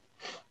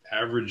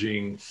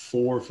 averaging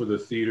 4 for the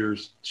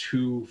theaters,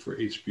 2 for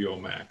HBO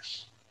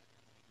Max.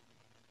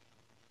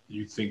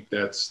 You think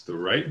that's the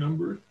right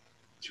number?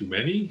 Too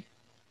many?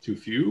 Too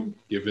few?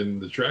 Given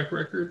the track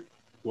record?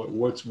 What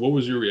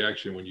was your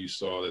reaction when you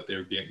saw that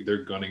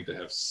they're gunning to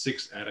have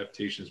 6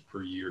 adaptations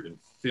per year in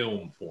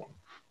film form,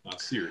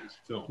 not series,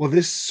 film? Well,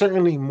 this is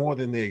certainly more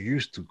than they're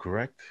used to,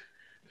 correct?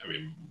 I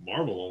mean,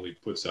 Marvel only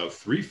puts out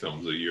 3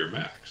 films a year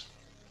max.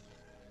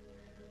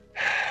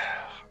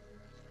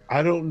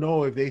 I don't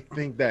know if they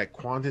think that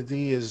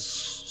quantity is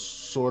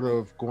sort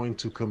of going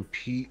to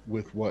compete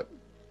with what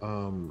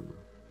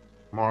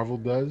Marvel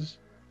does.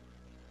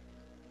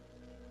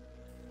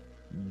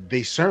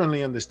 They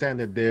certainly understand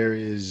that there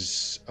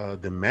is a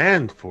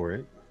demand for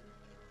it.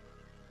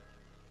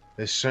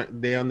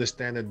 They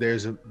understand that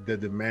there's the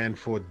demand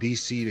for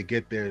DC to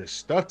get their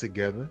stuff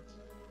together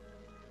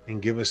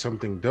and give us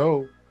something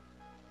dope.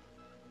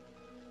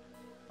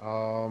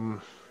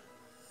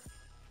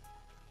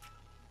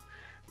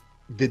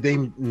 Did they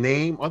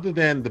name, other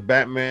than the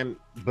Batman,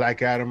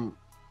 Black Adam,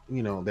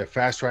 they're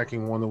fast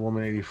tracking Wonder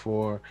Woman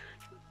 84.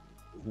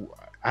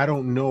 I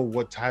don't know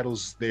what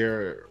titles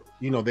they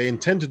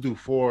intend to do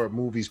 4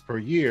 movies per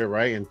year,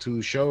 right? And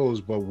 2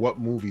 shows, but what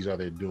movies are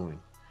they doing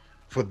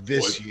for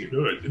this year?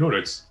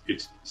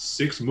 It's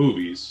 6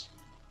 movies,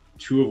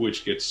 2 of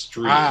which get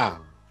streamed.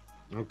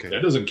 Okay.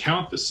 That doesn't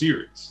count the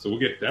series. So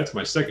that's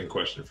my second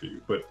question for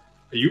you. But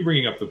are you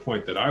bringing up the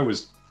point that I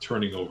was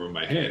turning over in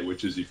my head,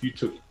 which is if you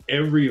took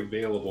every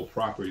available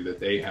property that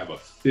they have a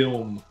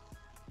film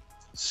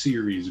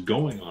series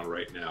going on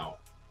right now,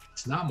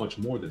 it's not much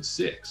more than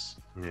 6.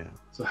 Yeah.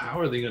 So how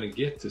are they going to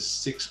get to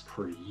 6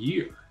 per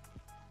year?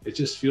 It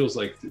just feels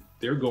like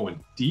they're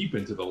going deep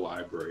into the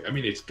library. I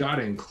mean, it's got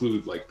to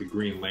include like the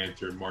Green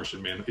Lantern,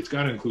 Martian Man. It's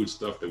got to include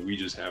stuff that we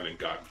just haven't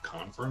gotten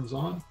confirms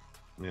on.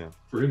 Yeah.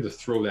 For him to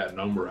throw that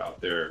number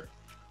out there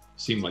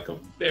seemed like a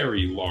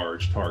very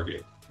large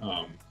target.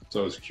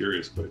 So I was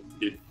curious, but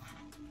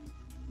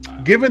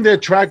given their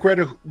track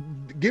record,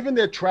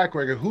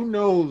 who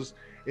knows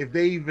if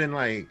they even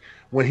like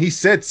when he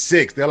said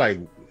 6, they're like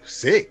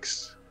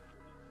 6.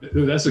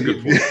 That's a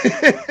good point.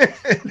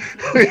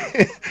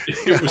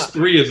 It was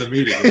 3 in the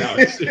meeting. Now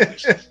it's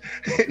 6.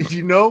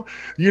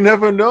 You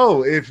never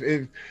know if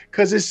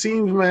because it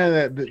seems,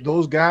 man, that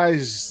those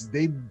guys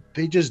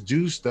they just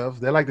do stuff.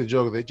 They're like the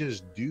Joker. They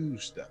just do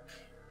stuff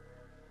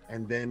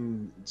and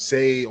then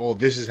say, "Oh,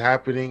 this is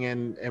happening,"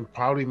 and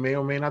probably may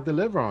or may not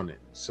deliver on it.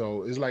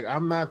 So it's like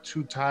I'm not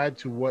too tied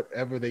to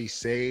whatever they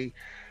say.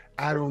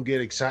 I don't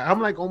get excited.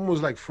 I'm like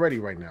almost like Freddie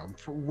right now.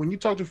 When you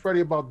talk to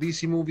Freddie about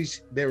DC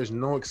movies, there is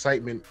no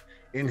excitement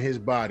in his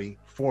body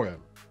for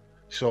them.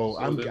 So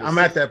I'm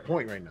at that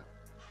point right now.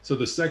 So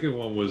the second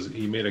one was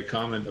he made a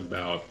comment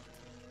about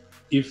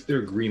if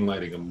they're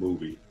greenlighting a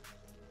movie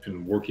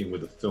and working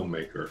with a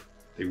filmmaker,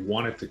 they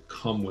want it to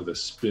come with a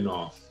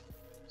spin-off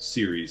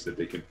series that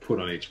they can put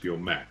on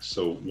HBO Max.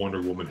 So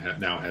Wonder Woman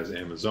now has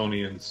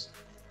Amazonians,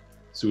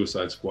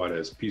 Suicide Squad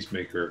has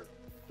Peacemaker,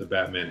 the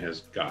Batman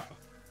has Gotham.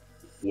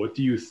 What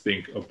do you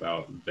think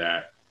about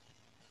that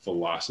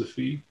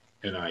philosophy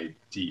and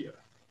idea?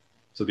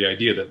 So the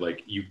idea that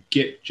like you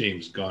get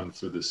James Gunn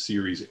for the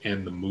series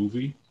and the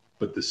movie,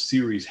 but the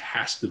series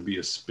has to be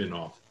a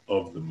spin-off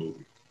of the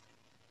movie.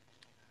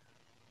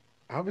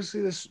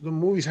 Obviously, the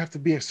movies have to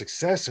be a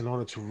success in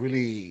order to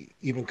really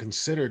even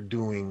consider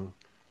doing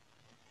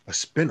a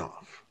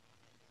spin-off.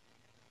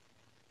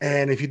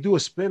 And if you do a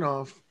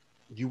spin-off,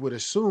 you would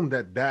assume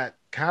that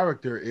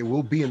character, it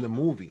will be in the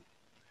movie.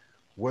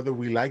 Whether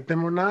we like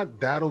them or not,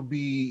 that'll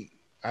be,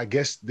 I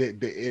guess,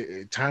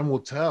 the time will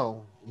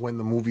tell when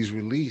the movie's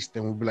released.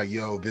 And we'll be like,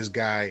 yo, this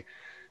guy's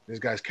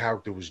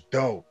character was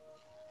dope.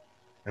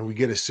 And we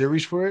get a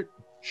series for it?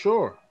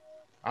 Sure.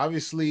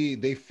 Obviously,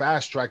 they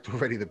fast-tracked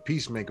already the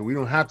Peacemaker. We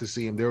don't have to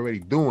see him. They're already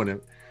doing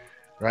it,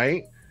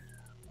 right?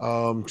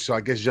 So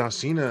I guess John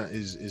Cena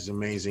is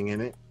amazing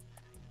in it.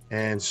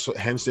 And so,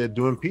 hence they're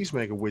doing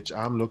Peacemaker, which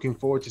I'm looking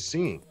forward to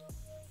seeing.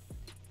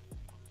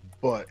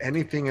 But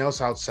anything else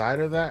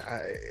outside of that,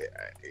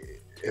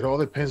 it all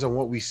depends on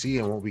what we see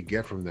and what we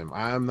get from them.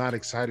 I'm not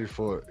excited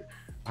for.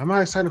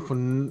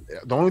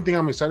 The only thing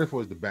I'm excited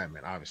for is the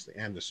Batman, obviously,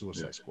 and the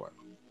Suicide Squad.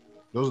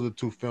 Those are the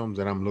 2 films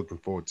that I'm looking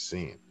forward to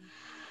seeing.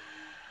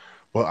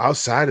 But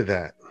outside of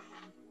that,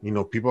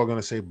 people are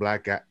gonna say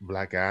Black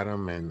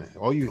Adam, and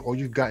all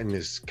you've gotten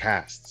is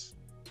casts.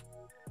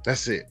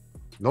 That's it.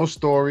 No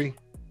story.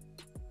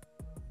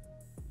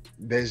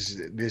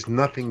 There's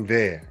nothing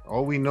there.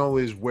 All we know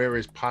is where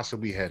it's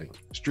possibly heading.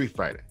 Street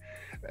Fighter.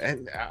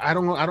 And I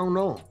don't know. I don't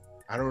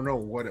know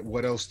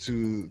what else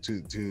to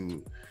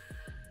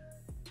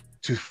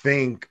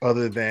think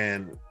other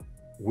than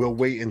we'll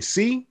wait and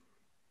see.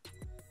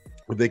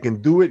 If they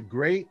can do it,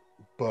 great,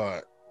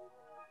 but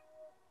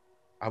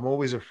I'm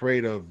always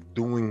afraid of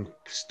doing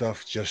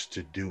stuff just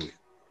to do it.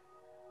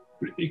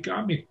 It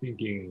got me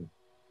thinking.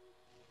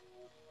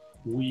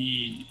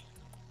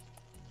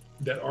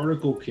 That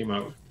article came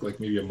out like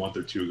maybe a month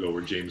or two ago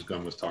where James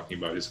Gunn was talking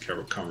about his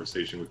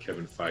conversation with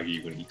Kevin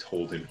Feige when he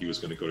told him he was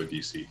going to go to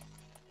DC.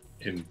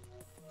 And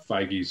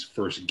Feige's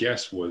first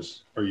guess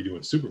was, "Are you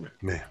doing Superman?"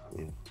 Yeah.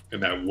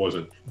 And that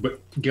wasn't.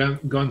 But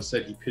Gunn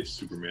said he pitched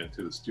Superman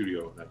to the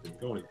studio and that didn't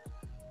go anywhere.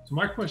 So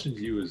my question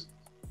to you is,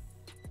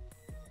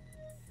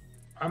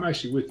 I'm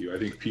actually with you. I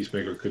think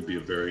Peacemaker could be a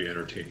very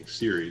entertaining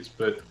series,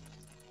 but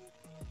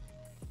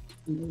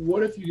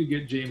what if you could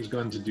get James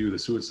Gunn to do the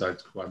Suicide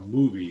Squad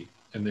movie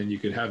and then you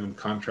could have him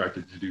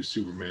contracted to do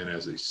Superman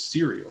as a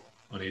serial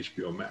on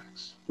HBO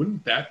Max?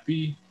 Wouldn't that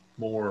be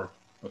more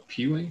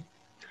appealing?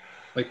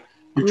 Like,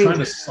 you're trying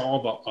to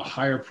solve a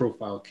higher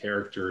profile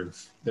character and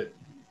that,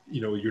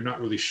 you're not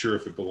really sure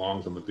if it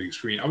belongs on the big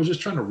screen. I was just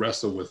trying to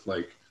wrestle with,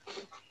 like,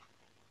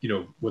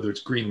 whether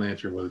it's Green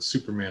Lantern, whether it's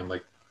Superman,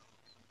 like,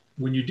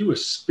 when you do a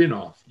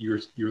spin-off,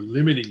 you're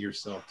limiting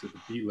yourself to the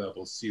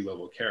B-level,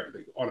 C-level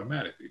character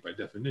automatically by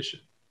definition.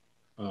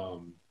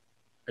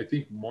 I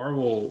think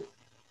Marvel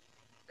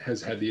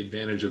has had the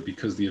advantage of,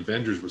 because the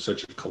Avengers were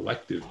such a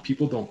collective,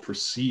 people don't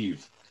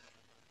perceive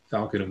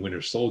Falcon and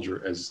Winter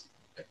Soldier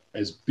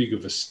as big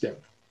of a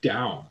step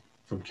down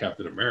from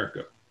Captain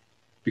America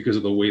because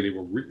of the way they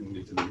were written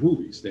into the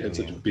movies. They had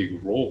such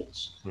big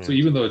roles. Yeah. So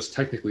even though it's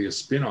technically a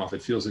spin-off,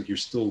 it feels like you're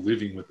still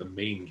living with the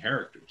main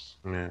characters.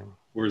 Yeah.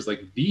 Whereas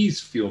like these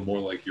feel more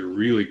like you're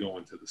really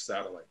going to the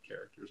satellite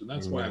characters. And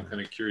that's why I'm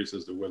kind of curious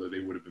as to whether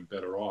they would have been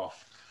better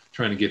off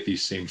trying to get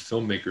these same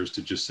filmmakers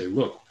to just say,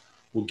 look,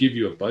 we'll give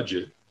you a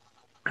budget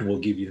and we'll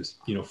give you,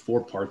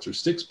 4 parts or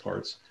 6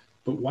 parts,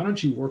 but why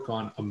don't you work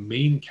on a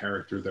main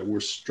character that we're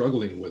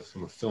struggling with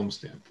from a film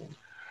standpoint?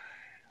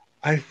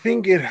 I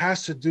think it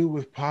has to do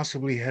with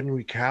possibly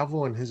Henry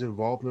Cavill and his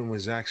involvement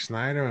with Zack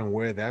Snyder and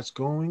where that's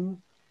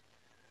going.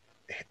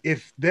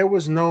 If Henry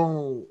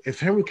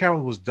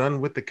Cavill was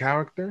done with the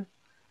character,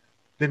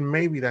 then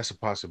maybe that's a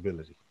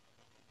possibility.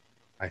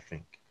 I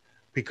think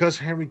because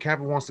Henry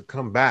Cavill wants to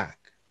come back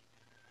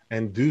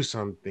and do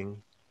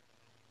something.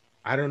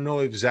 I don't know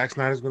if Zack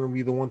Snyder is going to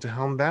be the one to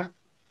helm that.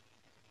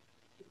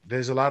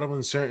 There's a lot of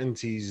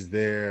uncertainties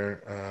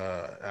there,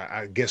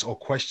 I guess, or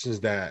questions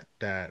that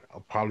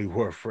probably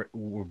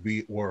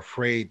were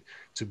afraid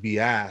to be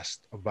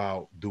asked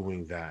about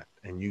doing that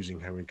and using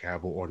Henry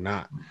Cavill or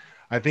not.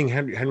 I think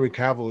Henry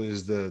Cavill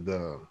is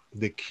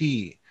the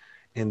key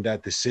in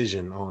that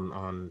decision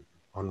on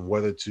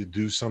whether to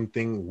do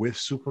something with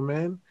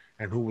Superman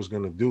and who was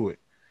going to do it.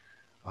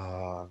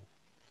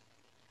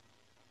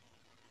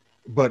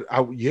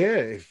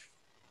 If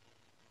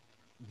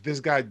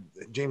this guy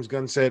James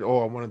Gunn said, "Oh,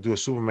 I want to do a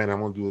Superman. I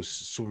want to do a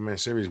Superman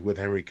series with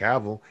Henry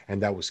Cavill,"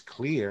 and that was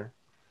clear,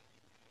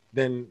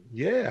 then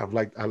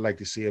I'd like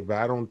to see it. But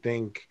I don't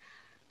think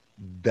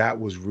that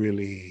was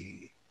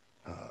really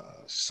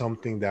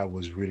something that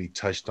was really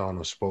touched on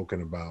or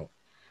spoken about.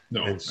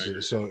 No, and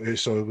so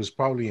it was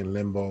probably in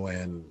limbo,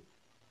 and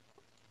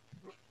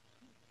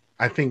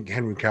I think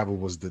Henry Cavill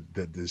was the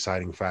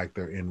deciding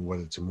factor in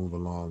whether to move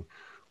along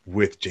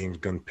with James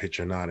Gunn pitch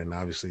or not, and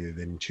obviously they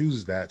didn't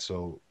choose that,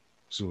 so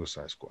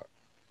Suicide Squad.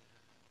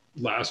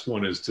 Last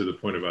one is to the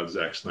point about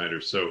Zack Snyder.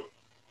 So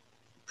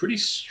pretty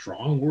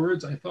strong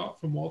words, I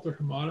thought, from Walter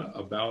Hamada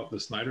about the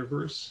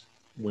Snyderverse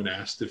when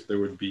asked if there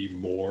would be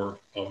more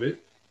of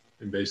it,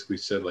 and basically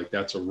said, like,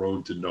 that's a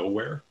road to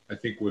nowhere, I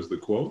think was the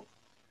quote.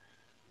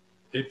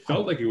 It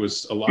felt like it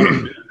was a lot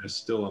of bitterness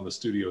still on the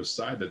studio's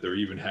side that they're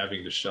even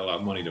having to shell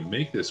out money to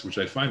make this, which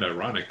I find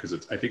ironic because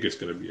I think it's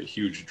going to be a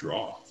huge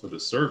draw for the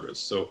service.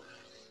 So,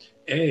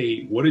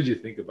 A, what did you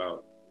think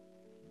about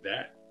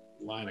that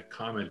line of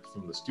comment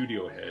from the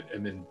studio head?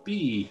 And then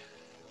B,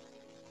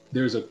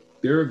 there was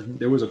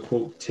a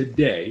quote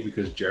today,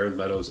 because Jared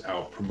Leto's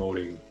out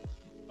promoting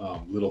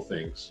Little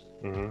Things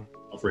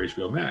for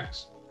HBO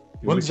Max.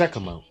 When does that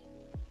come out?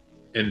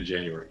 End of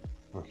January.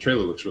 Okay.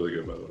 Trailer looks really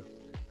good, by the way.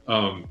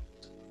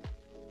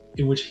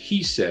 In which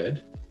he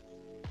said,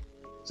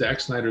 Zack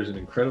Snyder is an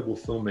incredible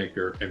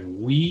filmmaker, and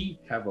we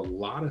have a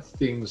lot of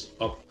things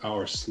up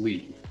our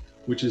sleeve,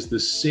 which is the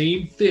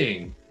same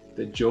thing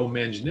that Joe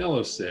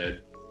Manganiello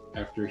said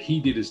after he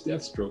did his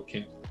Deathstroke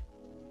campaign.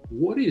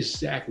 What is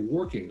Zack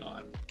working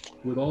on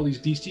with all these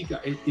DC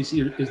guys? Is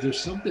there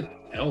something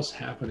else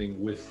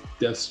happening with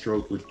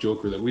Deathstroke, with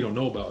Joker, that we don't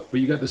know about? But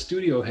you got the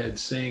studio head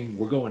saying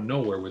we're going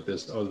nowhere with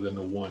this other than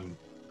the one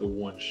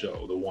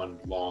show, the one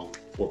long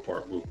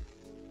 4-part movie.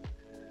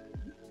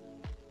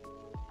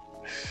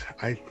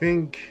 I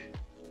think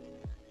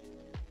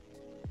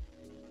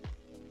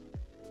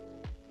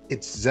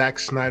it's Zack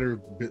Snyder's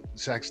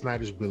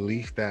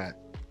belief that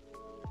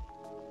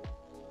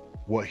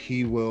what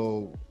he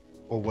will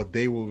or what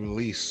they will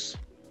release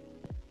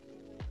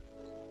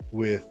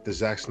with the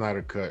Zack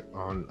Snyder cut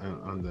on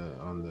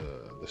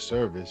the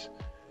service,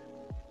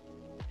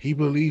 he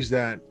believes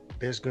that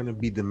there's going to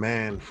be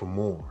demand for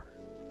more,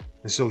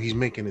 and so he's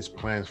making his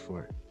plans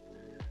for it.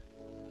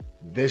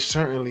 There's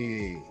no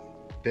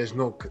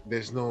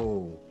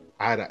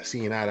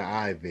seeing eye to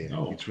eye there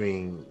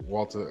between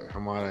Walter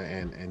Hamada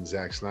and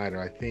Zack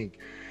Snyder. I think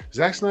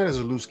Zack Snyder's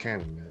a loose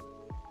cannon, man.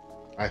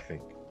 I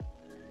think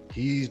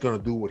he's gonna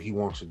do what he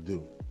wants to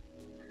do,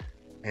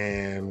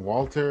 and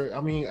Walter.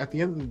 I mean, at the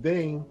end of the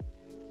day,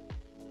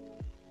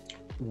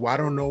 I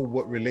don't know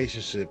what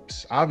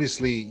relationships.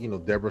 Obviously,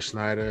 Deborah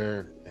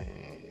Snyder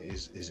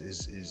is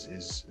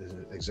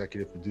an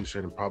executive producer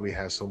and probably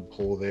has some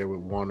pull there with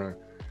Warner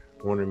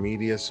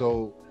Media.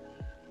 So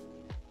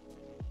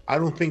I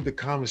don't think the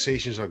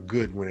conversations are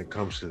good when it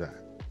comes to that.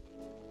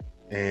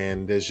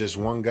 And there's just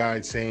one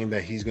guy saying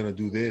that he's gonna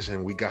do this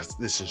and we got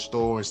this in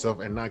store and stuff,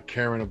 and not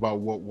caring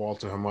about what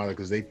Walter Hamada,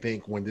 because they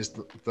think when this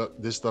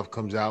stuff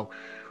comes out,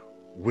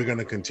 we're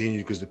gonna continue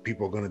because the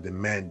people are gonna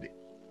demand it.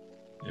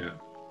 Yeah.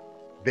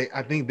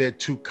 I think they're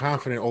too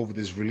confident over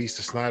this release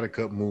the Snyder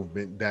Cut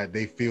movement that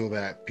they feel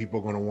that people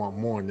are going to want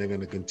more and they're going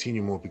to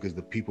continue more because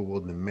the people will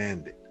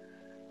demand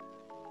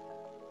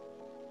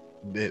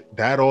it.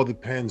 That all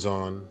depends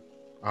on,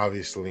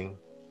 obviously,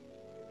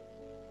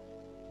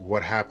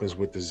 what happens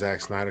with the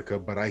Zack Snyder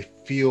Cut. But I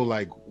feel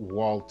like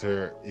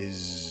Walter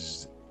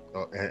is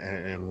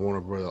and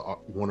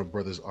Warner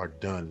Brothers are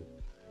done,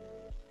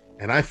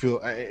 and I feel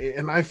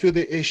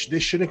that they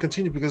shouldn't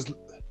continue because.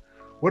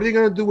 What are you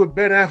gonna do with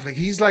Ben Affleck?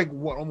 He's like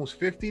what, almost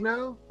 50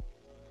 now?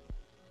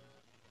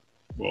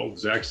 Well,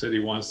 Zach said he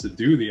wants to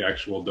do the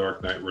actual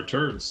Dark Knight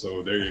Returns,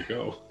 so there you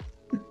go.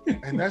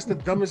 And that's the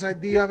dumbest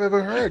idea I've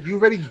ever heard. You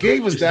already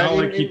gave us that. Not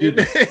like he did.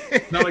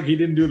 Not like he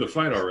didn't do the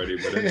fight already,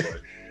 but anyway.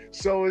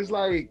 So it's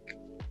like,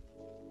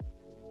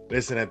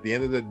 listen. At the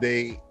end of the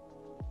day,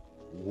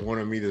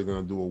 Warner Media is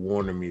gonna do what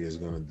Warner Media is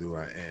gonna do,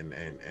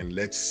 and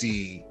let's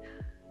see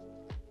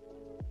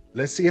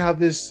how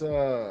this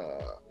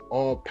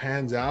all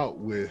pans out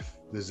with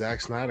the Zack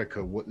Snyder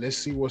Cut. Let's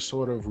see what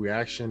sort of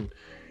reaction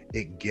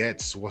it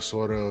gets, what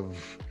sort of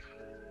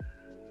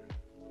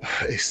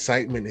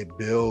excitement it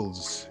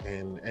builds,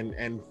 and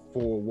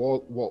for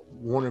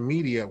Warner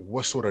Media,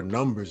 what sort of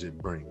numbers it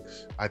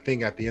brings. I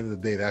think at the end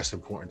of the day, that's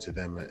important to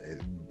them,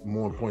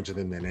 more important to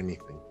them than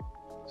anything.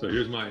 So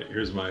here's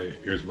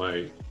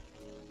my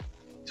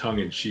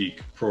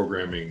tongue-in-cheek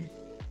programming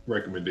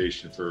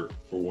recommendation for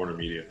Warner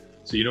Media.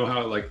 So you know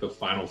how like the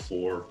Final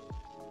Four,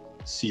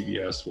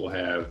 CBS will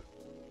have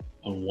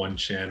on one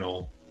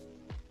channel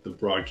the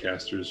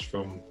broadcasters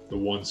from the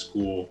one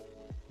school,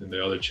 and the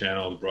other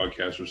channel the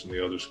broadcasters from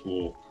the other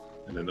school,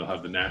 and then they'll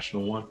have the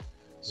national one.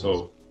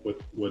 So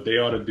what they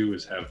ought to do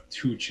is have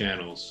two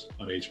channels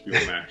on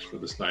HBO Max for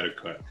the Snyder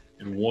Cut,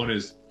 and one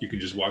is you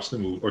can just watch the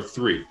movie, or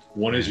three.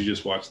 One is you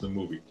just watch the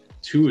movie.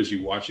 Two is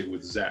you watch it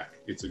with Zach.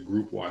 It's a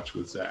group watch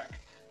with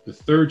Zach. The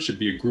third should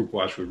be a group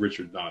watch with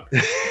Richard Donner.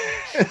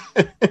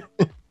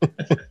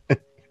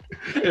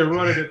 And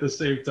run it at the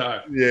same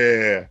time.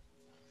 Yeah.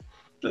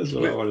 That's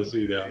what I want to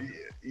see now.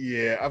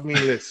 Yeah, I mean,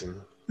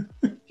 listen.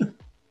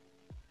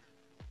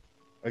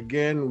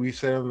 Again, we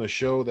said on the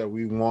show that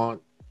we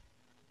want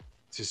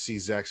to see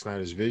Zack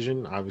Snyder's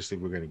vision. Obviously,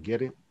 we're going to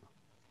get it.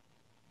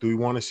 Do we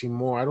want to see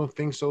more? I don't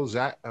think so.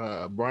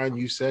 Brian,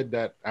 you said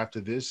that after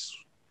this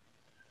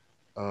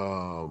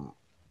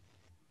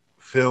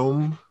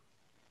film,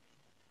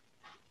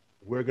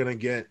 we're going to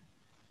get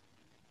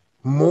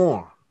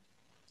more.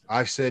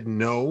 I've said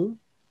no.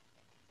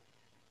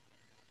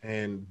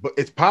 But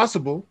it's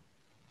possible.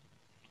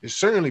 It's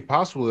certainly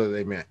possible that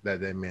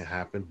they may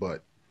happen,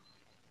 but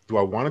do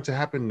I want it to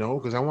happen? No,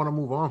 because I want to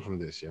move on from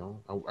this,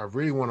 I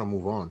really want to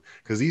move on,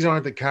 because these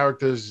aren't the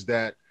characters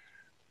that,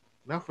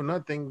 not for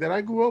nothing, that I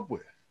grew up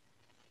with,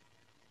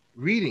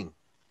 reading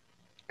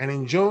and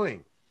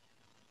enjoying,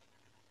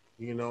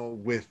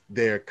 with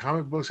their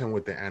comic books and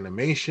with their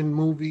animation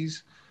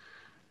movies.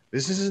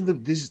 This isn't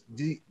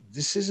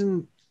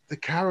the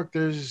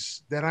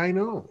characters that I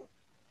know.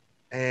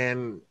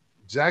 And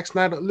Zack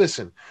Snyder,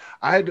 listen,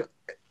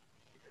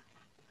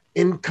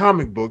 in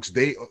comic books,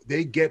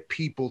 they get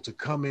people to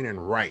come in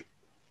and write.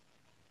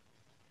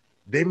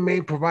 They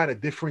may provide a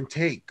different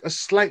take, a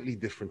slightly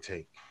different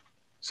take,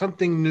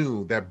 something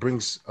new that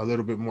brings a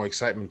little bit more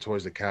excitement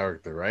towards the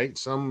character, right?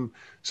 Some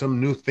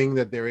new thing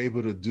that they're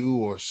able to do,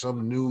 or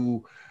some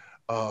new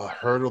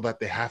hurdle that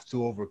they have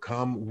to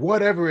overcome,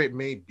 whatever it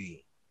may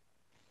be.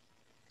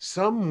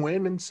 Some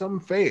win and some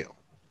fail,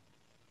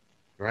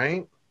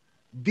 right?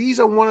 These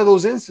are one of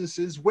those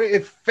instances where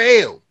it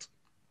failed,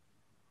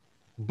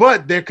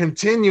 but they're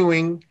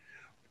continuing.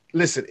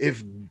 Listen,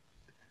 if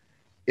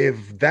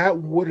that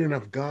wouldn't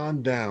have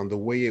gone down the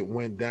way it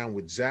went down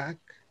with Zach,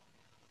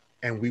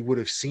 and we would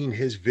have seen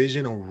his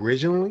vision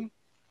originally,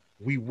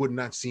 we would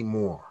not see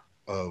more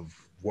of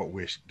what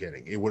we're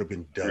getting. It would have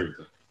been done.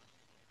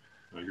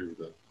 I agree with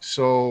that.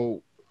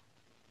 So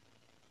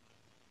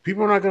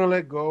people are not going to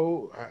let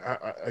go.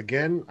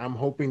 Again, I'm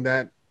hoping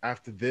that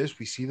after this,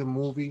 we see the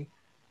movie.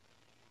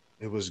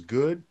 It was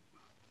good.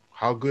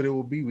 How good it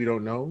will be, we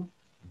don't know.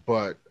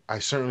 But I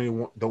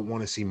certainly don't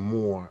want to see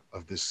more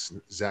of this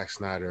Zack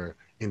Snyder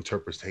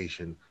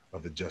interpretation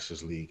of the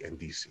Justice League and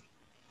DC.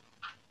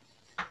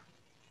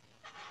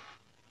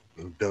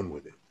 I'm done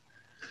with it.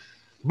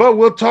 But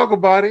we'll talk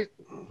about it,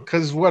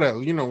 because what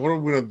else? You know, what are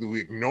we gonna do?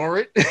 We ignore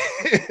it?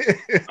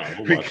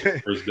 We'll watch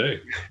it first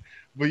day.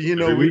 But you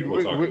know,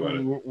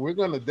 we're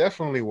gonna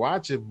definitely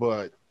watch it.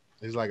 But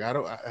it's like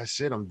I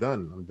said, I'm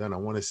done. I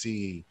want to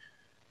see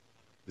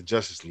the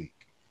Justice League,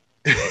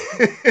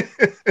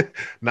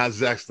 not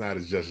Zack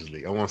Snyder's Justice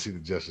League. I want to see the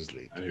Justice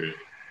League. I hear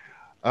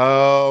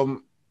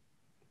you.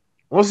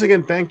 Once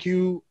again, thank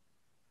you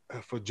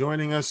for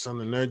joining us on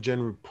the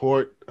NerdGen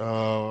Report.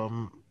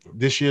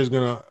 This year is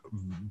gonna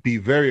be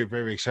very,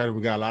 very exciting.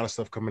 We got a lot of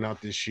stuff coming out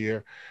this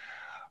year,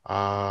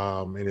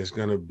 and it's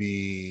gonna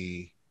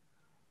be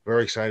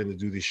very exciting to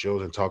do these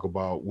shows and talk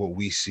about what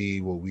we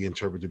see, what we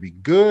interpret to be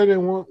good,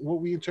 and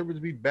what we interpret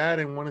to be bad,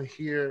 and want to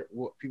hear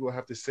what people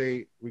have to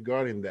say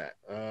regarding that.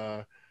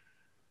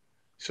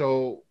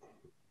 So,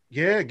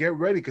 yeah, get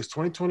ready, because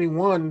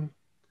 2021,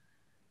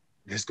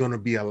 there's going to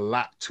be a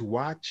lot to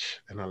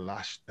watch and a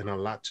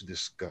lot to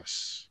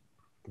discuss.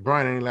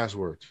 Brian, any last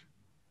words?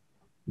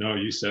 No,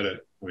 you said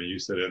it. You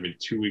said it.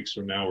 2 weeks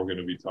from now, we're going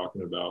to be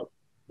talking about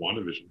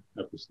WandaVision,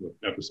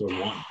 episode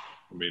 1.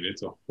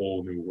 It's a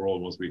whole new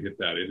world. Once we hit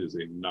that, it is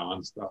a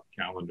nonstop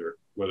calendar,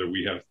 whether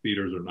we have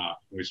theaters or not.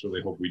 We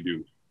certainly hope we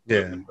do.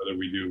 Yeah. Whether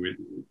we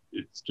do,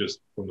 it's just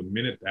from the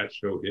minute that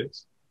show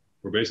hits,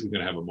 we're basically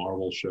going to have a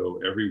Marvel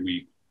show every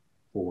week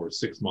for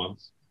 6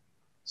 months.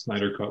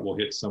 Snyder Cut will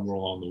hit somewhere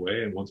along the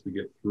way. And once we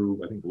get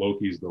through, I think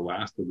Loki's the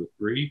last of the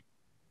 3,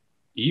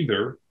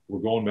 either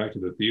we're going back to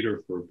the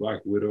theater for Black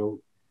Widow,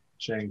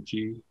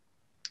 Shang-Chi,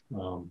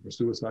 or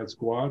Suicide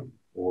Squad,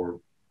 or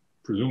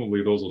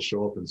presumably those will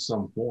show up in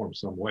some form,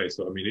 some way.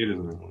 So, it is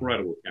an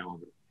incredible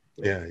calendar.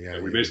 So, yeah.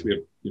 We basically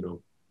have,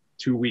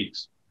 2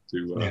 weeks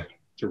to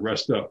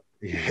rest up.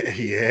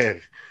 Yeah.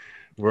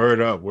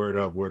 Word up.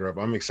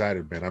 I'm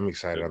excited, man. I'm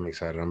excited.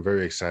 I'm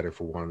very excited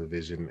for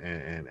WandaVision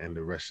and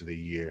the rest of the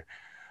year.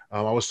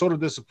 I was sort of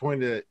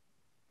disappointed,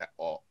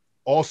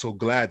 also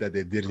glad that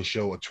they didn't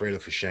show a trailer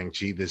for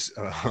Shang-Chi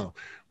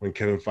when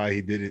Kevin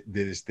Feige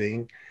did his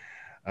thing,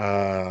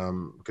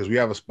 because we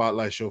have a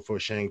spotlight show for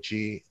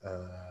Shang-Chi,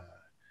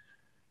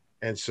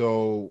 and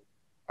so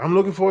I'm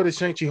looking forward to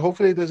Shang-Chi.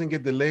 Hopefully it doesn't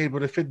get delayed,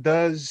 but if it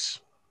does,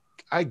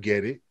 I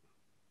get it.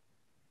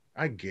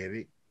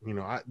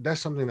 That's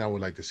something I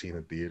would like to see in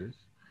the theaters.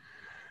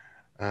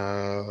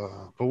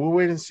 But we'll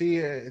wait and see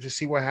to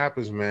see what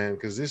happens, man,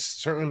 because this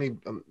certainly,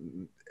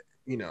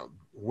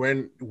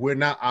 when we're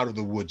not out of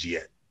the woods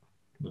yet,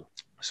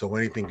 so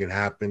anything can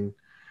happen.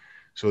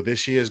 So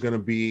this year is going to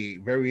be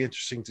very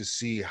interesting to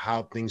see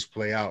how things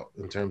play out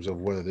in terms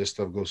of whether this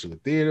stuff goes to the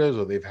theaters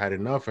or they've had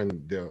enough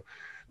and they'll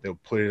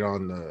put it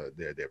on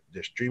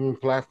their streaming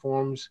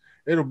platforms.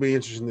 It'll be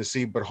interesting to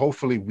see, but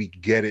hopefully we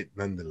get it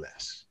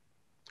nonetheless,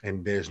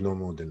 and there's no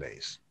more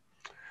delays.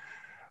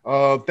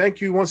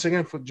 Thank you once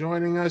again for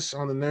joining us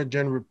on the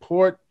NerdGen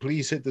Report.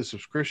 Please hit the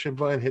subscription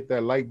button, hit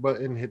that like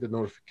button, hit the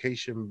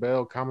notification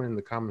bell, comment in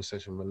the comment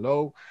section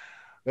below.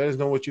 Let us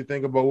know what you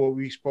think about what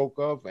we spoke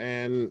of,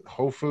 and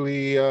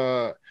hopefully,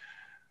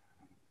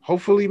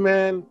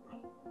 man,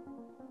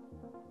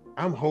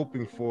 I'm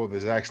hoping for the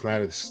Zack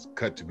Snyder's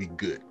cut to be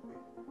good,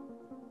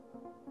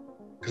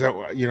 because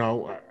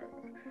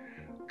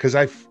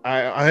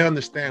I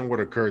understand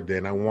what occurred there,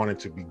 and I want it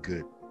to be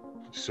good.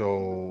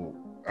 So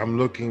I'm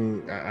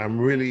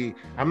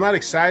not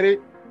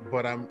excited,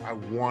 but I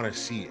want to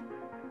see it.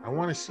 I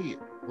want to see it.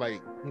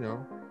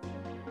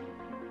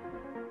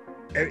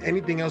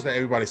 Anything else that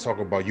everybody's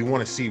talking about, you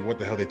want to see what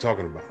the hell they're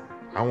talking about.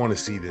 I want to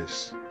see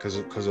this because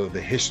of the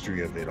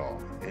history of it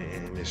all,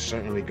 and it's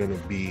certainly going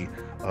to be,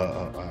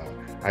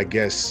 I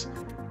guess,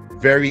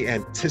 very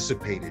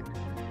anticipated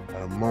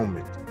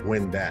moment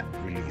when that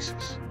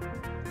releases.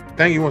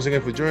 Thank you once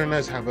again for joining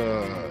us. Have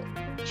a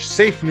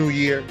safe new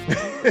year.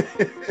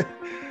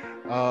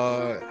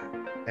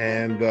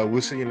 And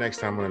we'll see you next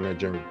time on the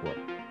NerdGen Report.